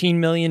 14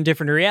 million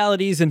different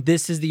realities and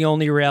this is the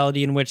only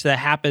reality in which that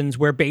happens,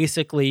 where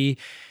basically,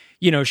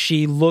 you know,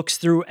 she looks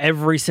through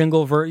every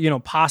single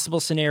possible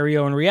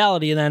scenario in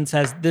reality and then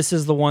says, this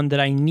is the one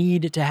that I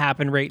need to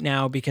happen right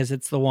now because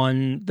it's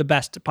the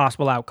best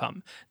possible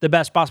outcome. The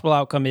best possible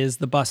outcome is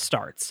the bus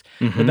starts.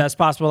 The best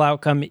possible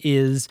outcome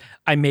is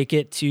I make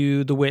it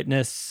to the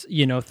witness,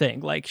 you know, thing.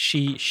 Like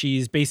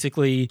she's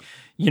basically,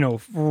 you know,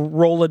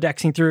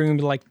 Rolodexing through and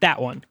be like, that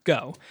one,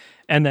 go.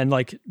 And then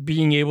like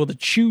being able to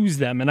choose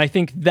them. And I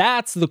think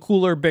that's the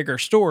cooler, bigger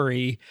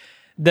story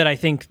that I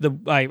think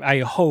I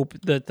hope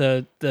that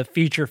the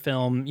feature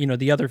film, you know,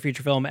 the other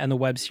feature film and the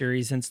web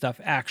series and stuff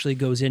actually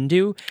goes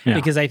into,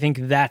 because I think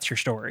that's your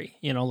story,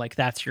 you know, like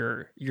that's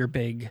your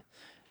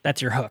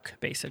hook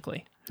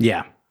basically.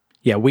 Yeah.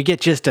 Yeah. We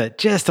get just a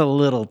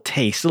little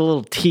taste, a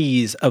little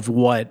tease of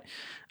what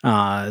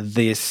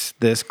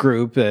this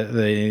group that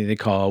they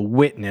call a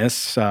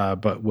witness,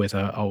 but with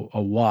a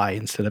Y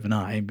instead of an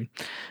I.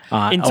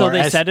 Until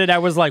they said it, I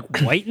was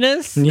like,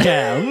 whiteness?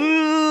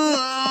 Yeah.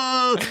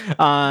 But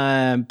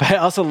I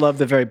also love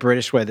the very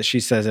British way that she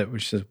says it,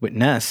 which is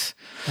witness.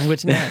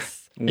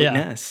 Witness.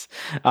 Witness.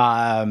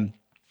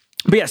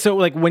 But yeah, so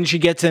like when she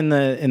gets in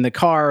the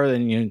car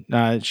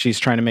and she's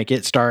trying to make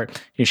it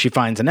start, she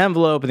finds an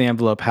envelope, and the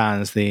envelope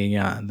has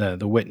the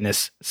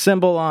witness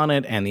symbol on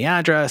it and the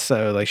address.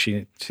 So like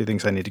she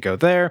thinks I need to go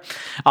there.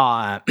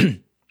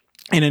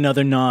 In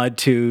another nod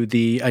to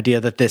the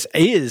idea that this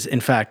is, in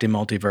fact, a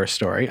multiverse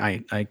story,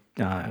 I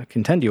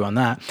contend you on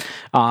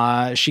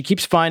that. She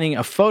keeps finding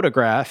a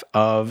photograph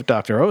of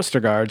Dr.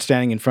 Ostergaard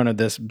standing in front of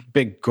this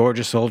big,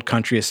 gorgeous old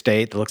country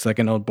estate that looks like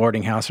an old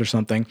boarding house or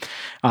something.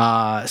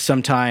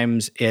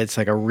 Sometimes it's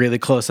like a really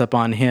close up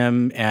on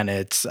him, and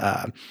it's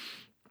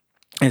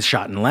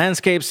shot in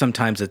landscape.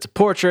 Sometimes it's a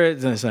portrait.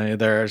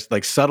 There's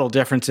like subtle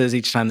differences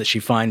each time that she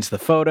finds the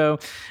photo,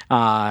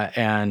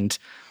 and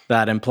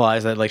that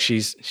implies that like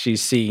she's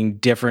seeing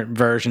different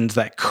versions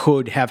that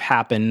could have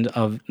happened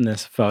of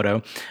this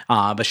photo.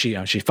 But she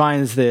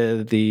finds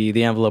the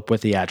envelope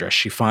with the address.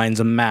 She finds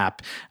a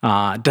map.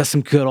 Does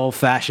some good old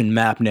fashioned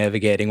map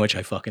navigating, which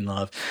I fucking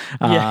love.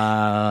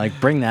 Like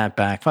bring that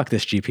back. Fuck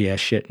this GPS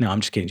shit. No,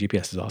 I'm just kidding.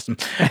 GPS is awesome.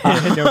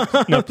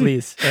 No,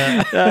 please.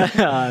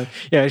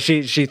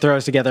 She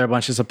throws together a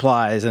bunch of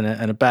supplies in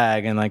a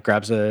bag and like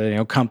grabs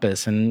a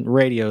compass and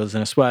radios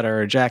and a sweater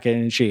or a jacket,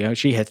 and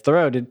she hits the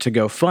road to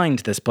go find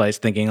this place,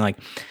 thinking like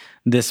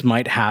this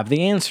might have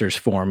the answers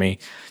for me.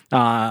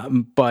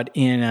 But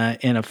in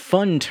a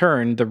fun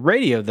turn, the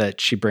radio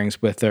that she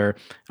brings with her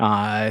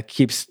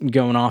keeps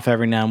going off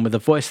every now and then with a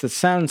voice that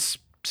sounds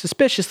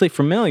suspiciously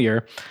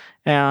familiar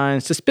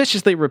and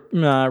suspiciously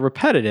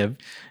repetitive,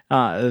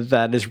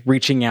 that is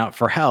reaching out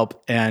for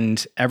help.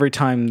 And every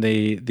time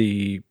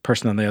the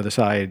person on the other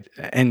side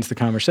ends the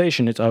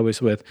conversation, it's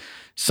always with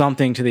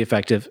something to the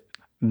effect of,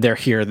 "They're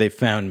here, they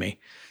found me."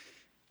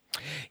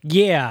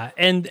 Yeah,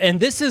 and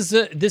this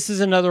is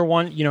another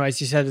one,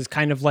 as you said, is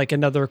kind of like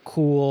another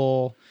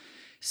cool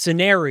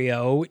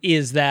scenario,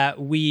 is that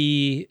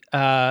we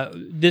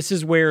this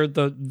is where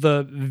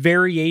the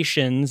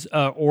variations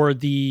or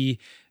the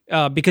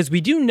because we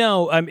do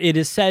know it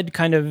is said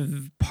kind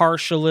of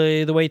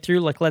partially the way through,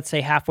 like let's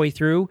say halfway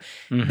through,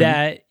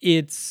 that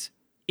it's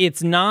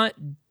not,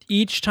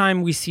 each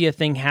time we see a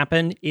thing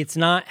happen, it's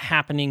not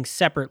happening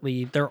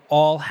separately. They're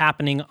all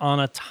happening on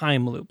a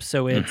time loop.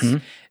 So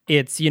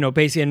it's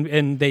basically,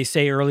 and they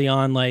say early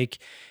on, like,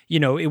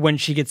 when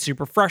she gets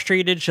super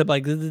frustrated, she'll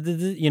like, and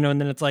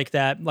then it's like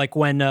that, like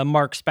when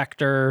Mark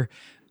Spector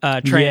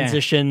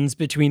transitions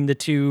between the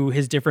two,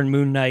 his different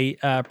Moon Knight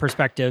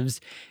perspectives,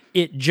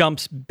 it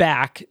jumps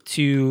back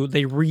to,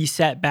 they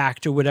reset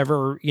back to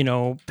whatever,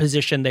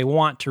 position they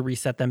want to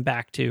reset them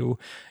back to,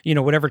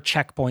 whatever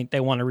checkpoint they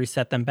want to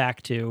reset them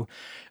back to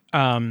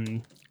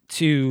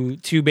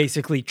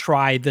basically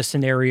try the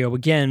scenario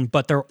again.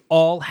 But they're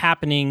all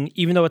happening,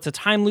 even though it's a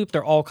time loop,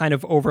 they're all kind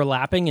of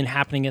overlapping and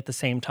happening at the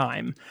same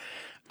time.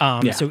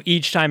 So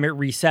each time it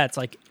resets,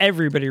 like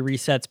everybody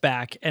resets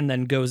back and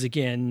then goes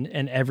again,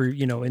 and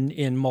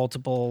in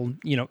multiple,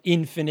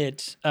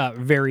 infinite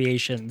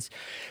variations.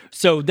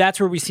 So that's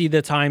where we see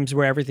the times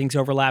where everything's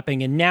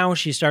overlapping, and now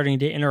she's starting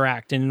to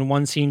interact. And in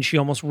one scene, she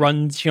almost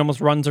runs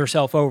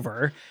herself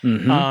over.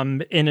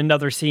 In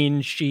another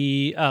scene,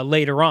 she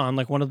later on,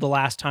 like one of the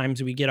last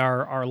times we get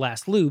our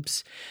last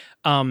loops,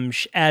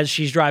 as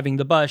she's driving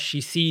the bus,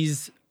 she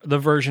sees the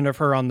version of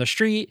her on the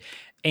street,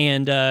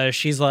 and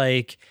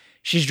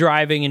she's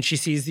driving and she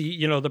sees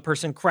the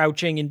person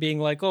crouching and being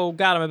like, "Oh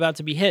God, I'm about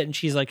to be hit." And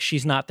she's like,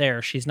 she's not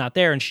there.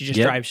 And she just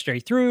drives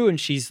straight through. And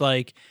she's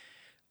like,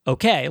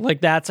 okay,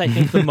 like that's, I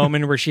think, the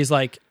moment where she's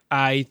like,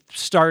 I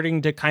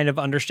starting to kind of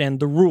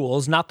understand the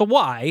rules, not the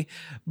why,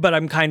 but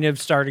I'm kind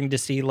of starting to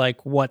see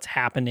like what's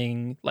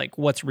happening, like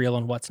what's real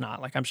and what's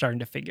not. Like I'm starting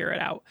to figure it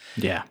out.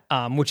 Yeah.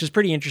 Which is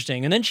pretty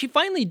interesting. And then she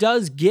finally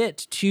does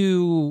get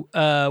to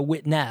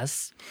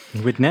Witness.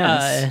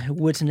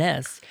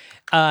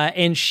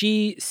 And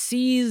she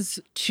sees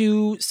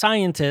two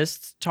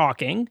scientists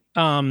talking,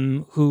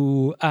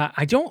 who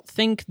I don't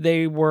think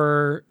they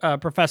were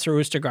Professor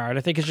Ostergaard. I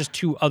think it's just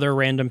two other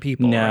random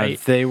people, right?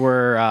 They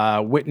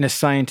were Witness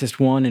Scientist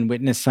 1 and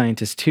Witness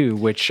Scientist 2,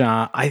 which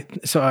I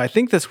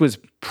think this was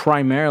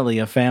primarily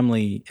a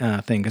family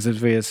thing, because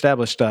as we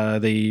established,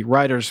 the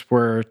writers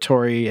were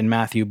Tori and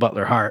Matthew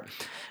Butler Hart.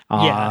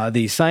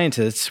 The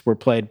scientists were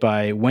played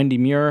by Wendy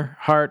Muir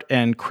Hart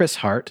and Chris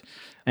Hart.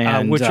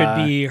 And, which would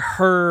be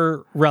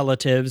her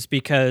relatives,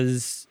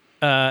 because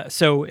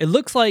so it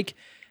looks like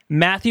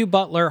Matthew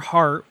Butler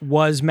Hart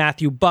was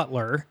Matthew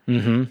Butler,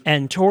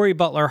 and Tori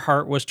Butler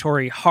Hart was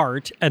Tori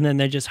Hart, and then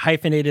they just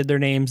hyphenated their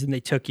names and they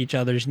took each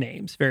other's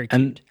names. Very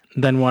cute. And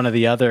then one of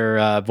the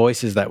other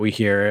voices that we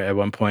hear at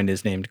one point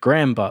is named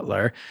Graham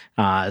Butler.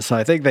 So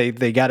I think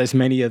they got as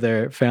many of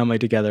their family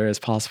together as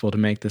possible to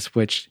make this,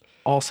 which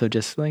also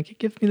just like it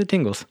gives me the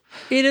tingles.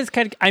 It is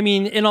kind of, I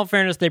mean, in all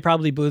fairness, they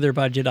probably blew their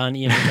budget on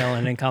Ian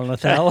McKellen and Colin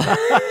Lethal.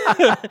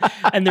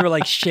 And they were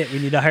like, shit, we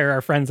need to hire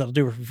our friends that'll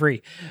do it for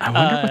free. I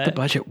wonder what the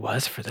budget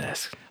was for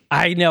this.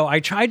 I know. I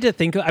tried to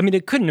think, I mean,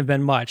 it couldn't have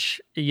been much,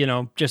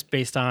 just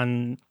based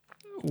on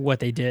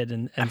what they did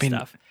and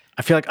stuff.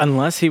 I feel like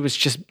unless he was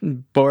just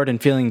bored and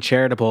feeling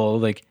charitable,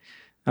 like,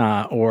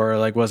 or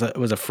like was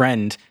a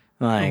friend,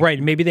 Like,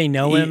 right. Maybe they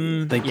know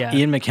him. Like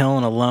Ian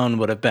McKellen alone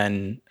would have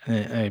been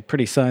a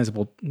pretty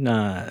sizable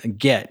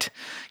get.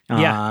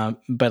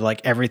 But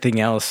like everything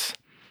else,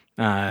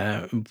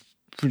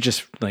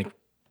 just like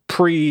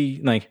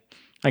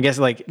I guess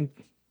like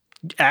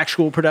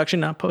actual production,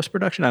 not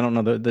post-production. I don't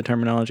know the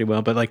terminology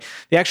well, but like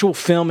the actual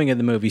filming of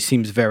the movie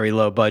seems very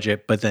low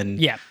budget, but then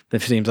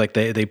it seems like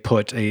they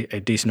put a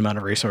decent amount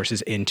of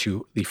resources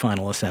into the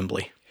final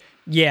assembly.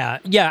 Yeah.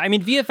 I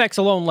mean, VFX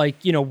alone, like,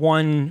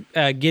 one,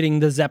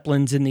 getting the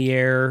Zeppelins in the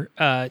air,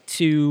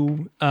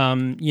 two,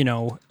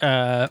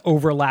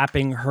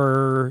 overlapping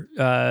her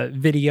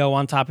video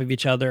on top of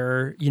each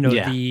other,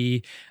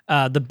 the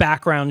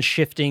background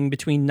shifting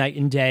between night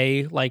and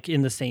day, like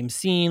in the same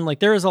scene. Like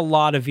there is a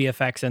lot of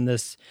VFX in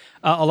this,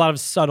 a lot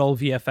of subtle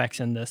VFX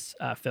in this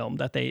film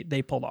that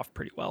they pulled off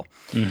pretty well.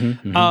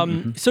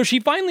 So she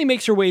finally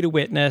makes her way to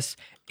witness.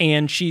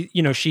 And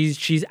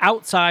she's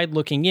outside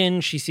looking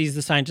in. She sees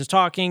the scientists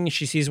talking.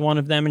 She sees one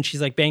of them, and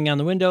she's like banging on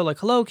the window, like,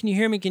 "Hello, can you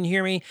hear me? Can you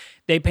hear me?"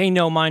 They pay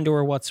no mind to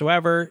her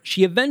whatsoever.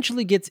 She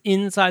eventually gets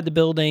inside the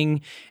building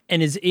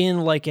and is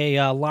in like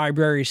a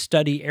library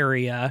study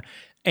area.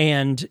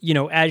 And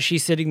as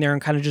she's sitting there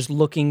and kind of just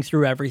looking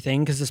through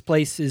everything, because this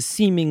place is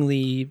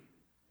seemingly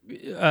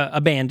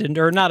abandoned,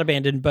 or not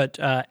abandoned, but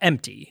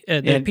empty.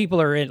 The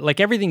people are in, like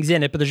everything's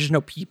in it, but there's just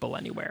no people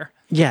anywhere.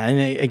 Yeah,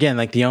 and again,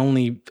 like the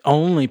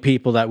only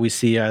people that we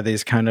see are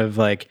these kind of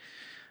like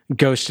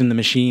ghost in the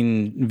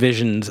machine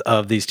visions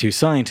of these two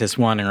scientists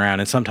wandering around,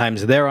 and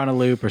sometimes they're on a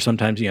loop, or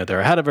sometimes they're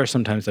ahead of her,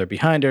 sometimes they're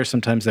behind her,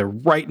 sometimes they're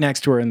right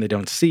next to her and they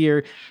don't see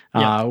her,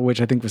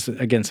 which I think was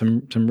again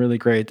some really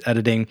great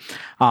editing.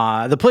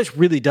 The place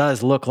really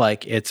does look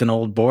like it's an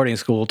old boarding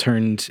school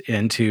turned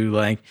into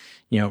like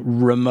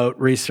remote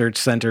research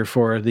center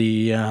for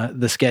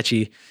the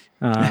sketchy.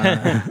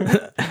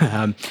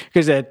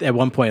 Because at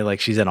one point, like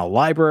she's in a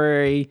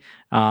library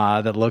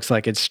that looks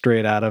like it's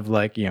straight out of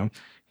like you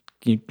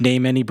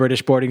name any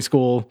British boarding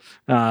school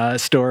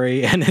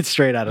story, and it's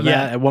straight out of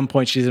that. At one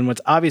point, she's in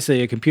what's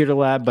obviously a computer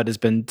lab, but has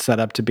been set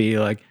up to be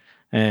like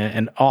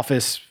an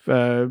office,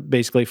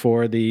 basically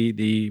for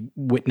the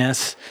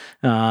witness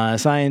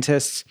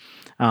scientists,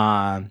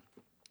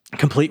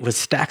 complete with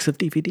stacks of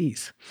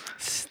DVDs.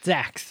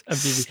 Stacks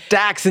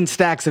Stacks and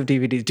stacks of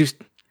DVDs. Do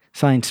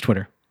science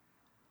Twitter.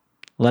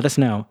 Let us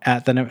know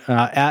at the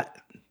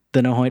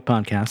No Hoyt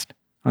Podcast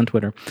on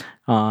Twitter.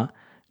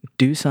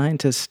 Do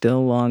scientists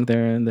still log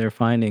their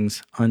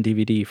findings on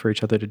DVD for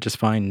each other to just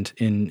find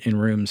in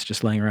rooms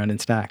just laying around in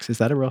stacks? Is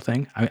that a real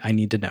thing? I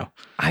need to know.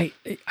 I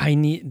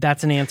need,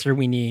 that's an answer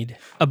we need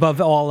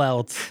above all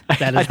else.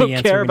 That is I don't the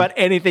answer care about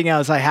anything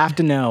else. I have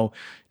to know.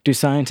 Do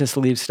scientists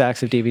leave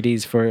stacks of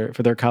DVDs for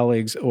their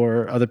colleagues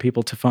or other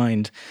people to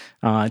find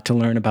to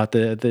learn about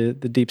the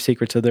deep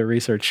secrets of their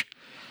research?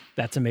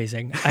 That's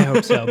amazing. I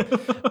hope so.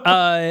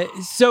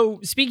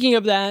 So speaking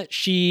of that,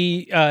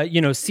 she,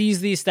 sees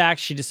these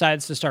stacks. She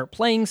decides to start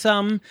playing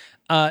some.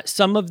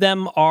 Some of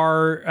them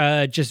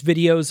are just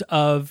videos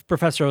of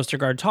Professor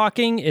Ostergaard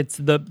talking. It's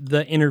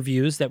the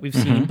interviews that we've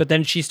seen. But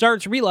then she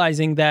starts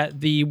realizing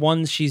that the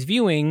ones she's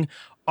viewing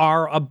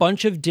are a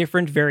bunch of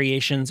different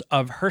variations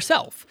of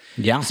herself.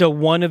 Yeah. So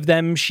one of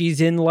them,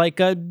 she's in like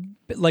a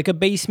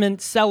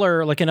basement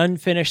cellar, like an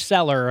unfinished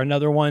cellar.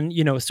 Another one,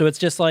 so it's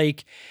just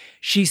like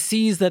she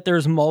sees that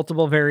there's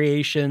multiple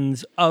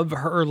variations of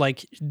her.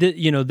 Like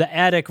the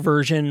attic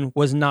version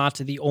was not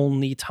the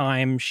only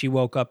time she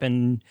woke up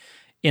in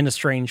a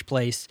strange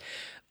place.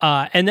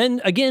 And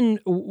then again,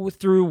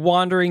 through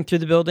wandering through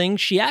the building,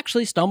 she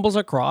actually stumbles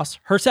across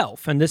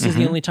herself. And this is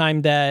the only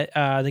time that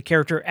the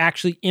character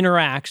actually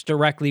interacts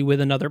directly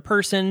with another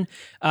person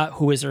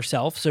who is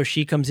herself. So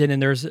she comes in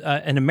and there's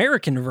an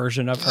American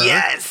version of her.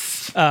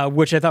 Yes!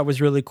 Which I thought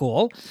was really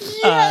cool.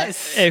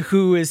 Yes!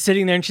 Who is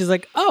sitting there and she's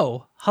like,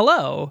 "Oh,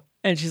 hello."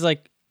 And she's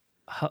like,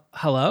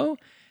 "Hello?"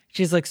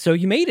 She's like, "So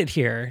you made it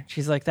here."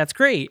 She's like, "That's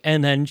great."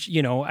 And then,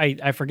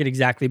 I forget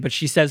exactly, but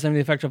she says something to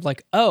the effect of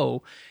like,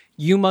 "Oh,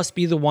 you must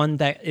be the one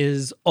that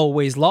is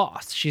always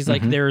lost." She's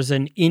like, "There's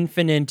an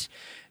infinite,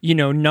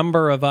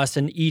 number of us,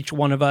 and each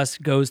one of us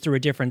goes through a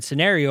different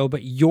scenario,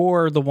 but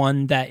you're the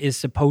one that is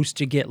supposed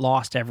to get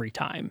lost every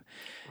time."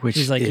 Which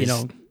is like,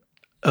 is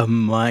a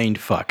mind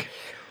fuck.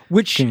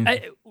 Which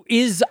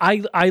is,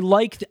 I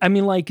liked, I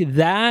mean, like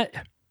that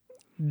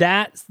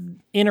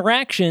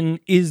interaction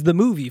is the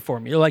movie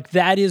for me. Like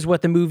that is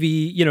what the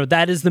movie,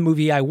 that is the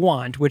movie I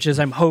want, which is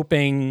I'm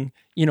hoping,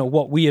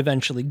 what we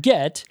eventually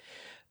get.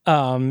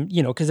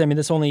 Because I mean,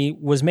 this only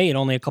was made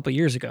only a couple of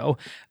years ago.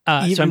 So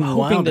I'm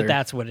hoping that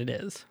that's what it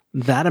is.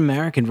 That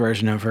American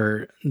version of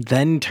her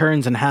then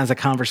turns and has a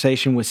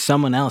conversation with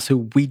someone else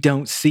who we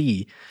don't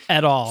see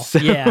at all. So,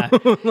 yeah.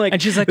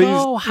 And she's like,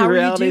 "Oh, how are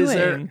you doing?"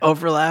 Are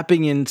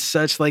overlapping in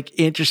such like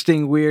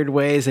interesting, weird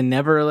ways, and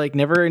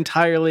never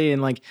entirely.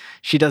 And like,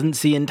 she doesn't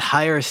see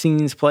entire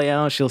scenes play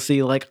out. She'll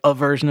see like a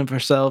version of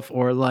herself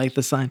or like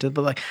the scientist,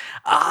 but like,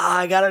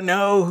 I gotta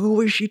know, who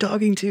was she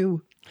talking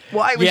to?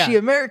 Why was she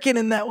American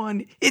in that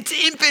one? It's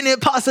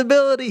infinite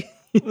possibility.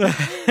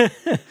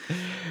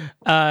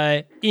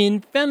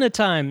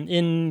 Infinitum,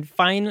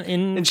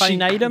 infinitum.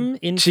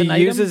 She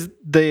uses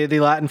the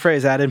Latin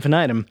phrase ad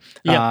infinitum,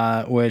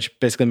 which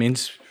basically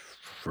means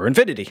for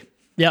infinity.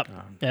 Yep.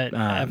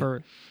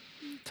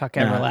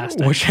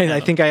 Everlasting. Which I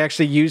think I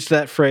actually used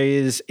that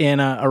phrase in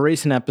a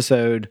recent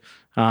episode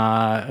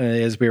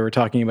as we were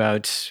talking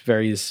about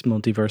various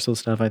multiversal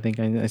stuff. I think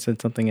I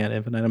said something at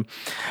infinitum.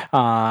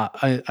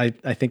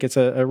 I think it's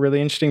a really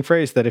interesting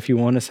phrase that if you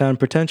want to sound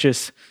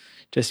pretentious,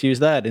 just use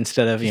that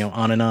instead of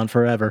on and on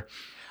forever.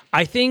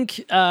 I think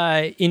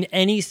in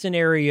any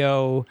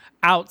scenario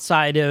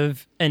outside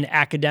of an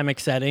academic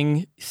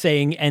setting,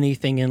 saying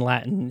anything in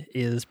Latin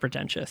is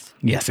pretentious.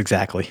 Yes,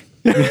 exactly.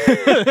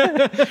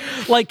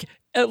 Like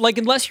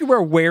unless you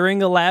were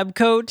wearing a lab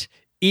coat,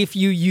 if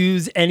you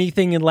use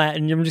anything in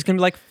Latin, you're just going to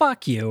be like,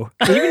 fuck you.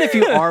 Even if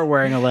you are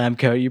wearing a lab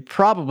coat, you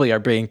probably are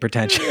being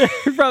pretentious.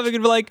 You're probably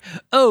going to be like,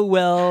 oh,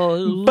 well,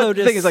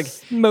 lotus, the thing is, like,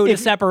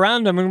 modus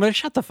operandum. I'm going to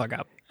shut the fuck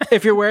up.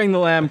 If you're wearing the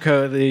lab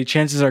coat, the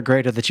chances are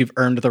greater that you've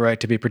earned the right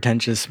to be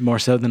pretentious more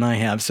so than I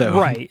have. So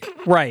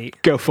Right.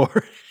 Go for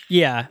it.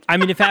 Yeah. I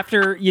mean, if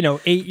after,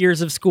 8 years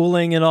of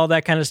schooling and all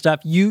that kind of stuff,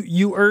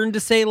 you earn to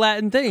say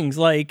Latin things.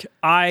 Like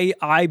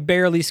I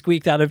barely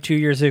squeaked out of 2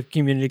 years of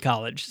community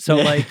college. So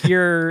like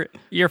you're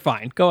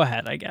fine. Go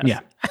ahead, I guess. Yeah,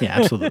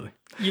 absolutely.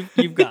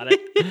 You've got it.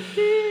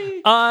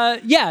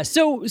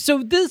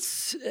 So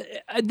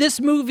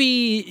this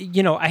movie,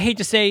 I hate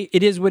to say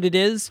it is what it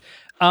is.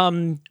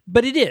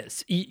 But it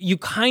is. You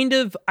kind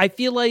of, I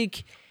feel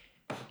like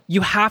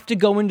you have to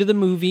go into the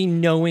movie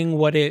knowing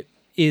what it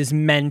is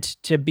meant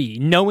to be,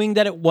 knowing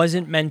that it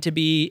wasn't meant to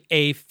be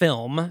a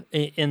film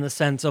in the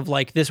sense of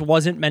like, this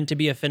wasn't meant to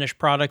be a finished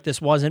product. This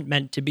wasn't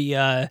meant to be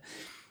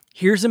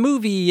here's a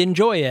movie,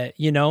 enjoy it.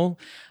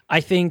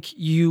 I think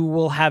you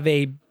will have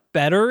a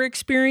better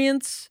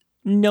experience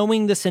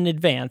knowing this in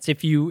advance.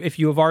 If you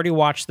have already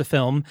watched the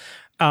film,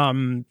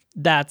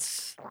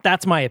 that's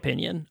my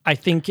opinion. I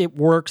think it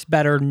works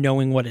better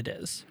knowing what it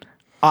is.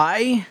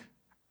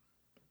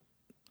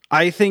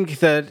 I think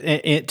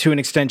that to an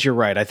extent you're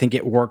right. I think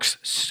it works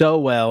so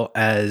well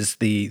as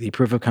the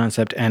proof of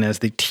concept and as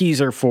the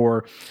teaser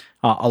for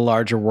a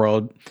larger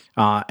world.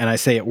 And I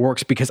say it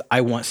works because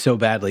I want so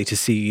badly to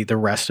see the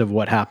rest of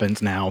what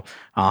happens now.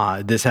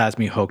 This has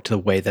me hooked the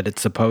way that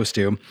it's supposed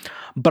to.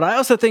 But I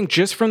also think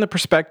just from the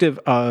perspective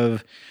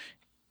of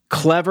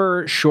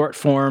clever short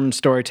form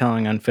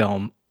storytelling on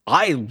film,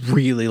 I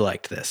really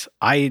liked this.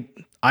 I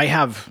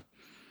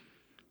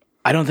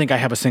don't think I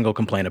have a single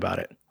complaint about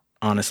it,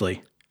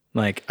 honestly.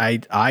 Like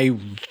I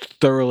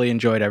thoroughly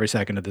enjoyed every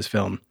second of this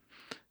film.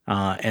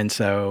 And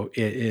so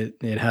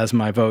it has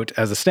my vote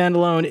as a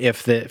standalone.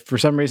 If for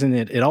some reason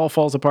it all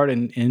falls apart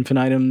and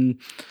Infinitum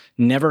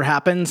never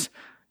happens,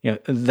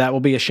 that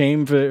will be a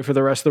shame for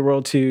the rest of the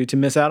world to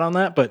miss out on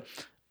that. But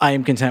I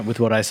am content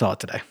with what I saw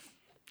today.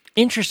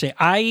 Interesting.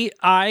 I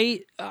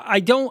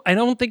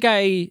don't think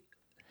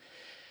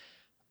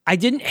I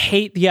didn't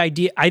hate the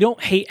idea. I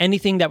don't hate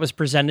anything that was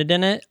presented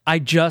in it. I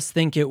just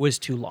think it was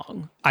too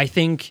long. I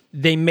think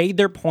they made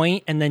their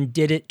point and then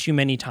did it too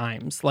many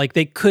times. Like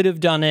they could have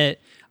done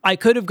it. I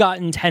could have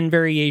gotten 10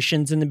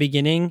 variations in the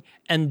beginning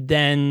and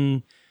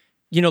then,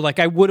 like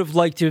I would have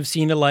liked to have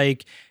seen a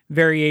like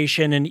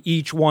variation and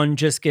each one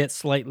just gets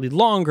slightly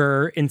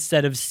longer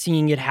instead of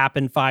seeing it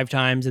happen 5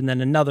 times and then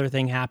another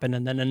thing happen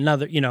and then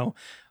another,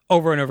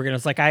 over and over again.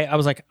 It's like, I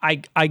was like,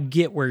 I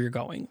get where you're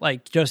going.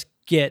 Like just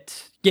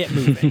get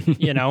moving,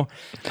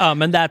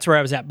 and that's where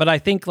I was at. But I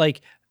think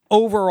like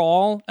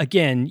overall,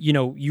 again,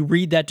 you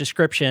read that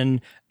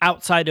description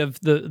outside of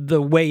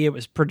the way it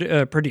was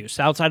produced,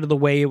 outside of the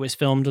way it was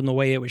filmed and the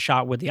way it was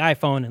shot with the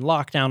iPhone and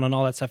lockdown and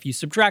all that stuff, you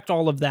subtract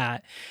all of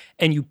that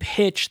and you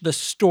pitch the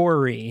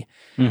story.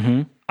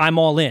 Mm-hmm. I'm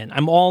all in.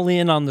 I'm all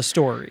in on the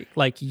story.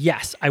 Like,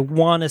 yes, I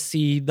want to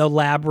see the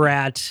lab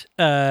rat,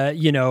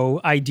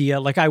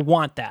 idea. Like, I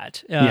want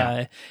that.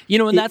 And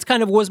that's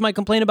kind of was my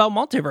complaint about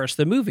Multiverse,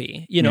 the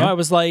movie. I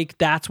was like,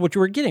 that's what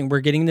we're getting. We're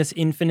getting this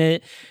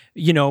infinite,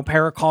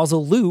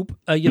 paracausal loop.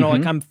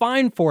 Like I'm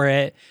fine for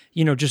it.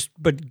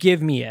 But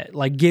give me it.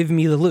 Like, give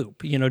me the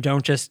loop.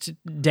 Don't just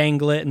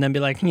dangle it and then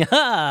be like,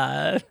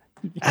 yeah.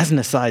 As an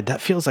aside,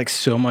 that feels like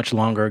so much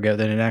longer ago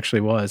than it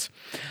actually was.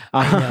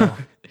 I know.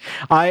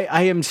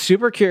 I am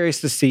super curious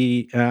to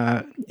see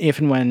if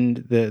and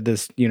when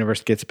this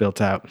universe gets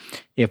built out,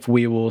 if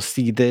we will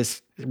see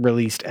this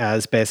released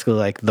as basically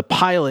like the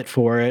pilot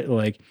for it,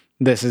 like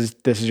this is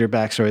your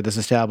backstory, this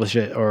establish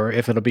it, or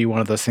if it'll be one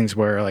of those things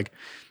where like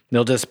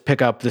they'll just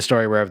pick up the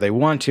story wherever they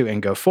want to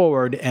and go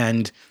forward,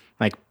 and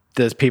like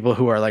those people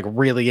who are like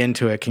really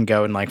into it can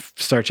go and like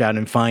search out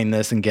and find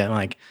this and get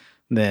like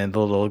the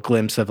little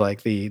glimpse of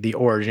like the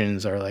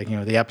origins or like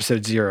the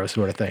episode 0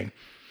 sort of thing.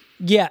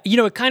 Yeah,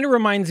 it kind of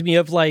reminds me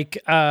of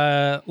like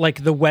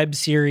the web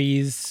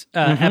series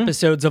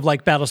episodes of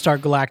like Battlestar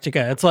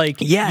Galactica. It's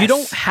like you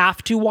don't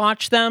have to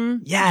watch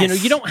them.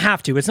 Yes. You don't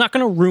have to. It's not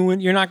going to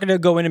ruin. You're not going to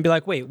go in and be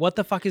like, wait, what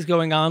the fuck is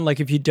going on?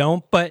 Like if you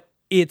don't, but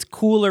it's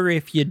cooler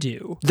if you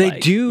do. They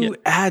do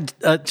add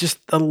just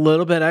a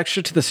little bit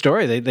extra to the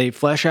story. They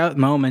flesh out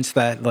moments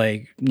that,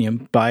 like,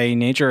 by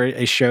nature,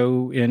 a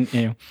show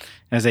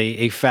as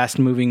a fast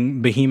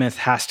moving behemoth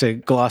has to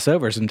gloss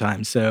over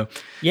sometimes. So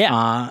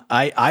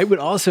I would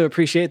also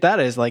appreciate that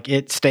as like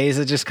it stays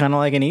as just kind of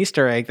like an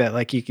Easter egg that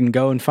like you can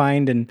go and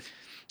find and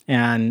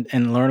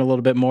learn a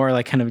little bit more,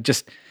 like kind of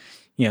just.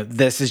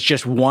 This is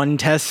just one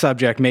test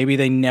subject. Maybe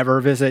they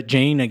never visit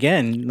Jane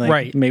again. Like,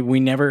 right. Maybe we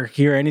never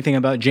hear anything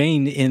about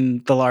Jane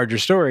in the larger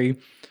story.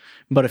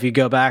 But if you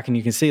go back and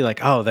you can see, like,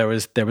 oh, there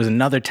was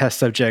another test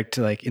subject,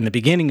 like in the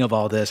beginning of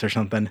all this or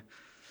something.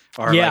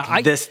 Or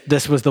like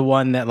this was the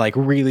one that like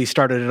really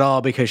started it all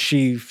because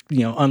she,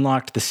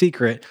 unlocked the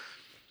secret.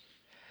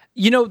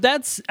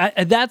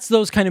 That's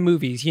those kind of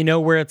movies,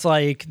 where it's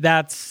like,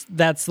 that's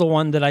the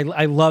one that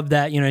I love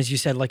that, as you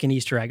said, like an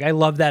Easter egg. I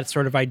love that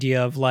sort of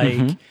idea of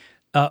like,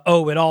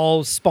 it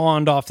all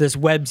spawned off this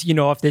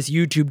off this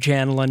YouTube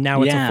channel, and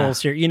now it's a full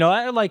series.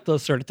 I like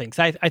those sort of things.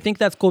 I think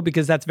that's cool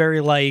because that's very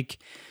like,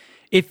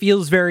 it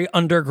feels very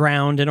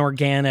underground and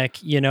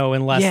organic,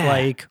 and less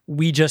like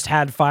we just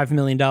had $5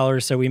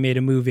 million, so we made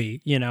a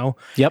movie,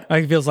 Yep.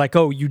 Like, it feels like,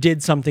 oh, you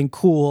did something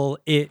cool,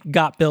 it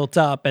got built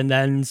up, and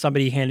then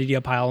somebody handed you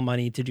a pile of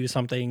money to do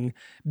something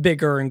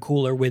bigger and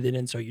cooler with it,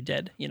 and so you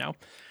did,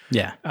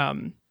 Yeah.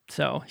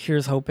 So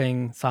here's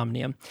hoping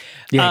Somnium.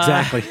 Yeah,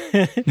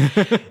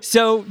 exactly.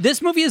 So this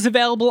movie is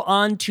available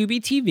on Tubi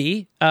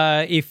TV.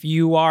 If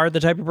you are the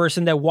type of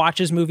person that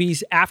watches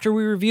movies after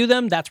we review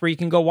them, that's where you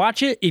can go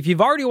watch it. If you've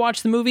already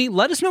watched the movie,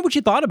 let us know what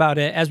you thought about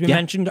it. As we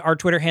mentioned, our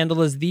Twitter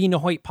handle is The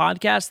Nahoit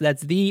Podcast.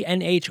 That's the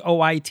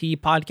NHOIT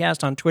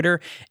Podcast on Twitter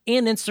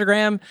and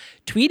Instagram.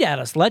 Tweet at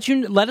us. Let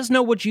us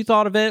know what you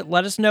thought of it.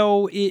 Let us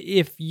know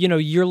if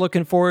you're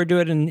looking forward to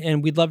it,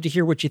 and we'd love to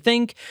hear what you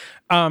think.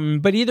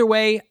 But either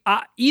way,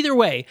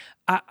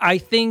 I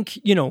think,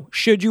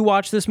 should you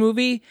watch this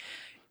movie?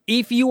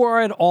 If you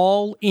are at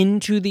all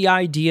into the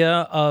idea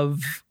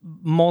of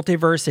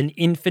multiverse and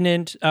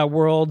infinite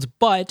worlds,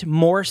 but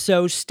more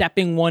so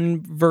stepping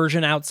one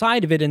version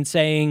outside of it and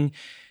saying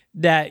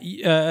that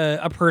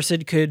a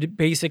person could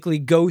basically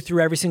go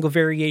through every single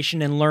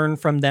variation and learn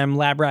from them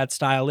lab rat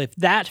style, if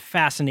that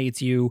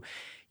fascinates you,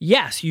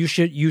 yes, you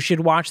should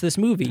watch this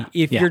movie.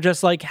 If you're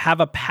just like have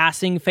a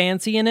passing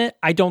fancy in it,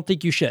 I don't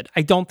think you should.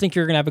 I don't think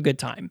you're going to have a good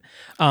time.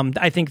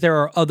 I think there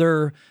are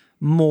other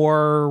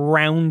more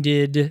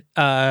rounded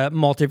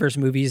multiverse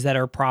movies that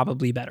are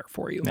probably better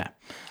for you. Yeah.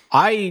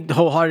 I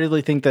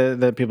wholeheartedly think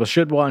that people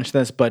should watch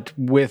this, but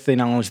with the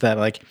knowledge that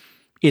like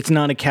it's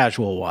not a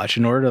casual watch.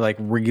 In order to like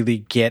really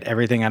get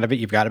everything out of it,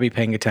 you've got to be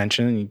paying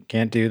attention. You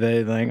can't do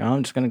the like, oh,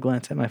 I'm just going to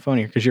glance at my phone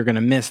here, because you're going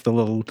to miss the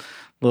little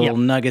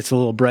nuggets, the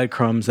little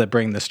breadcrumbs that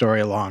bring the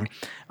story along.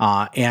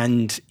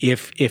 And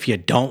if you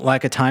don't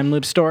like a time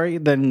loop story,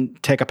 then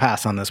take a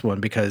pass on this one,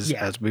 because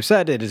as we've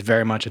said, it is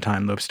very much a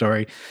time loop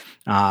story.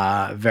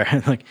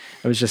 Very like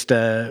I was just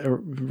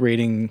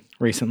reading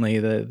recently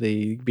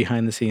the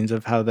behind the scenes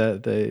of how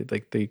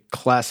the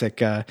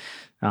classic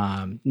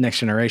Next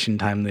Generation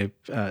time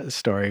loop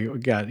story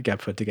got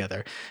put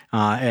together,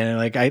 and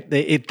like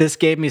this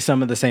gave me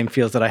some of the same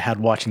feels that I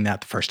had watching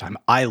that the first time.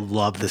 I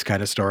love this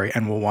kind of story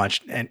and will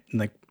watch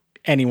like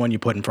anyone you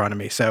put in front of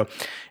me. So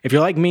if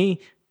you're like me,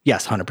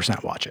 yes,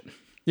 100% watch it.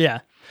 Yeah.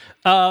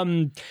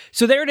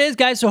 So there it is,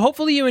 guys. So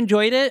hopefully you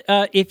enjoyed it.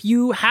 If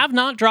you have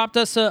not dropped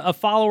us a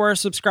follow or a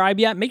subscribe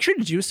yet, make sure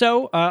to do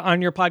so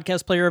on your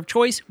podcast player of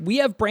choice. We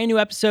have brand new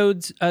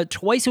episodes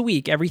twice a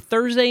week, every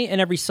Thursday and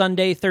every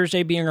Sunday.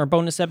 Thursday being our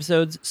bonus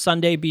episodes,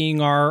 Sunday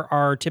being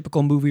our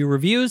typical movie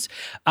reviews.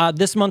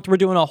 This month we're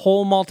doing a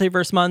whole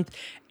multiverse month,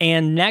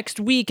 and next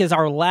week is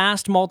our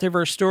last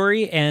multiverse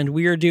story, and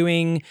we are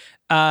doing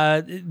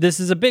this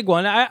is a big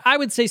one. I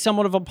would say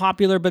somewhat of a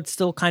popular, but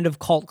still kind of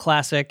cult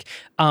classic.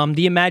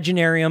 The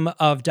Imaginarium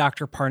of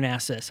Dr.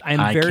 Parnassus.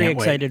 I'm very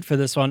excited for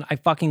this one. I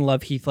fucking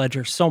love Heath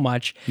Ledger so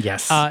much.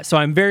 Yes. So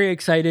I'm very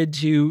excited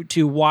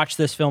to watch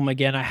this film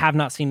again. I have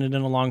not seen it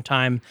in a long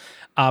time,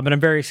 but I'm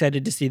very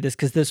excited to see this,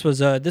 because this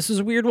was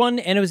a weird one,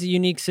 and it was a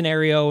unique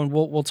scenario, and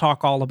we'll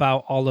talk all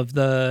about all of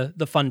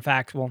the fun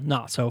facts. Well,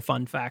 not so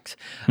fun facts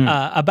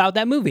about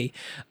that movie.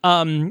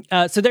 So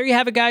there you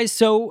have it, guys.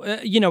 So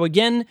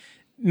again,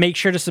 make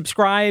sure to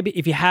subscribe.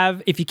 If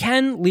you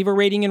can, leave a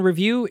rating and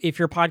review if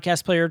your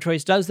podcast player of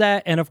choice does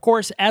that. And of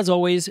course, as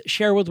always,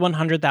 share with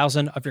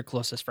 100,000 of your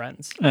closest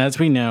friends. As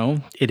we know,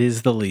 it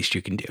is the least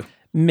you can do.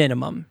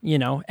 Minimum,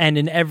 and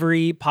in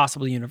every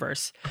possible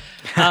universe.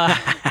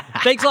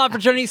 Thanks a lot for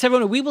joining us,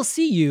 everyone. We will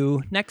see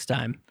you next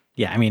time.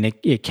 Yeah, I mean,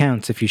 it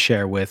counts if you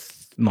share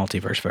with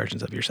multiverse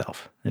versions of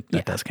yourself.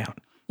 That does count.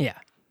 Yeah.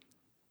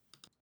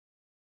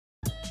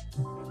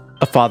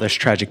 A father's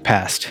tragic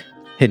past,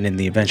 hidden in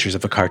the adventures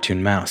of a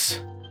cartoon mouse.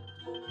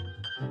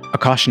 A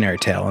cautionary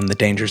tale on the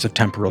dangers of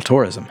temporal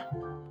tourism.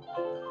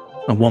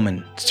 A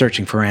woman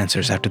searching for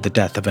answers after the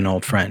death of an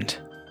old friend.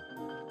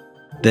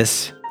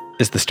 This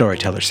is the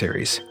Storyteller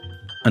Series,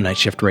 a Night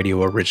Shift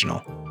Radio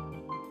original.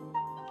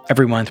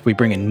 Every month we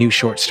bring a new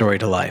short story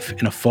to life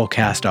in a full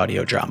cast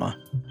audio drama.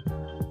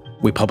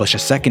 we publish a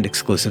second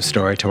exclusive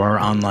story to our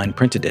online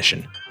print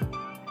edition,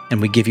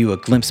 and we give you a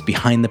glimpse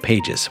behind the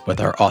pages with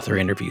our author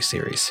interview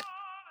series.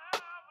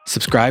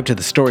 Subscribe to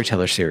the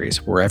Storyteller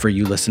series wherever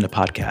you listen to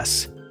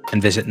podcasts,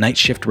 and visit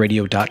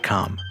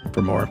nightshiftradio.com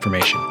for more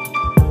information.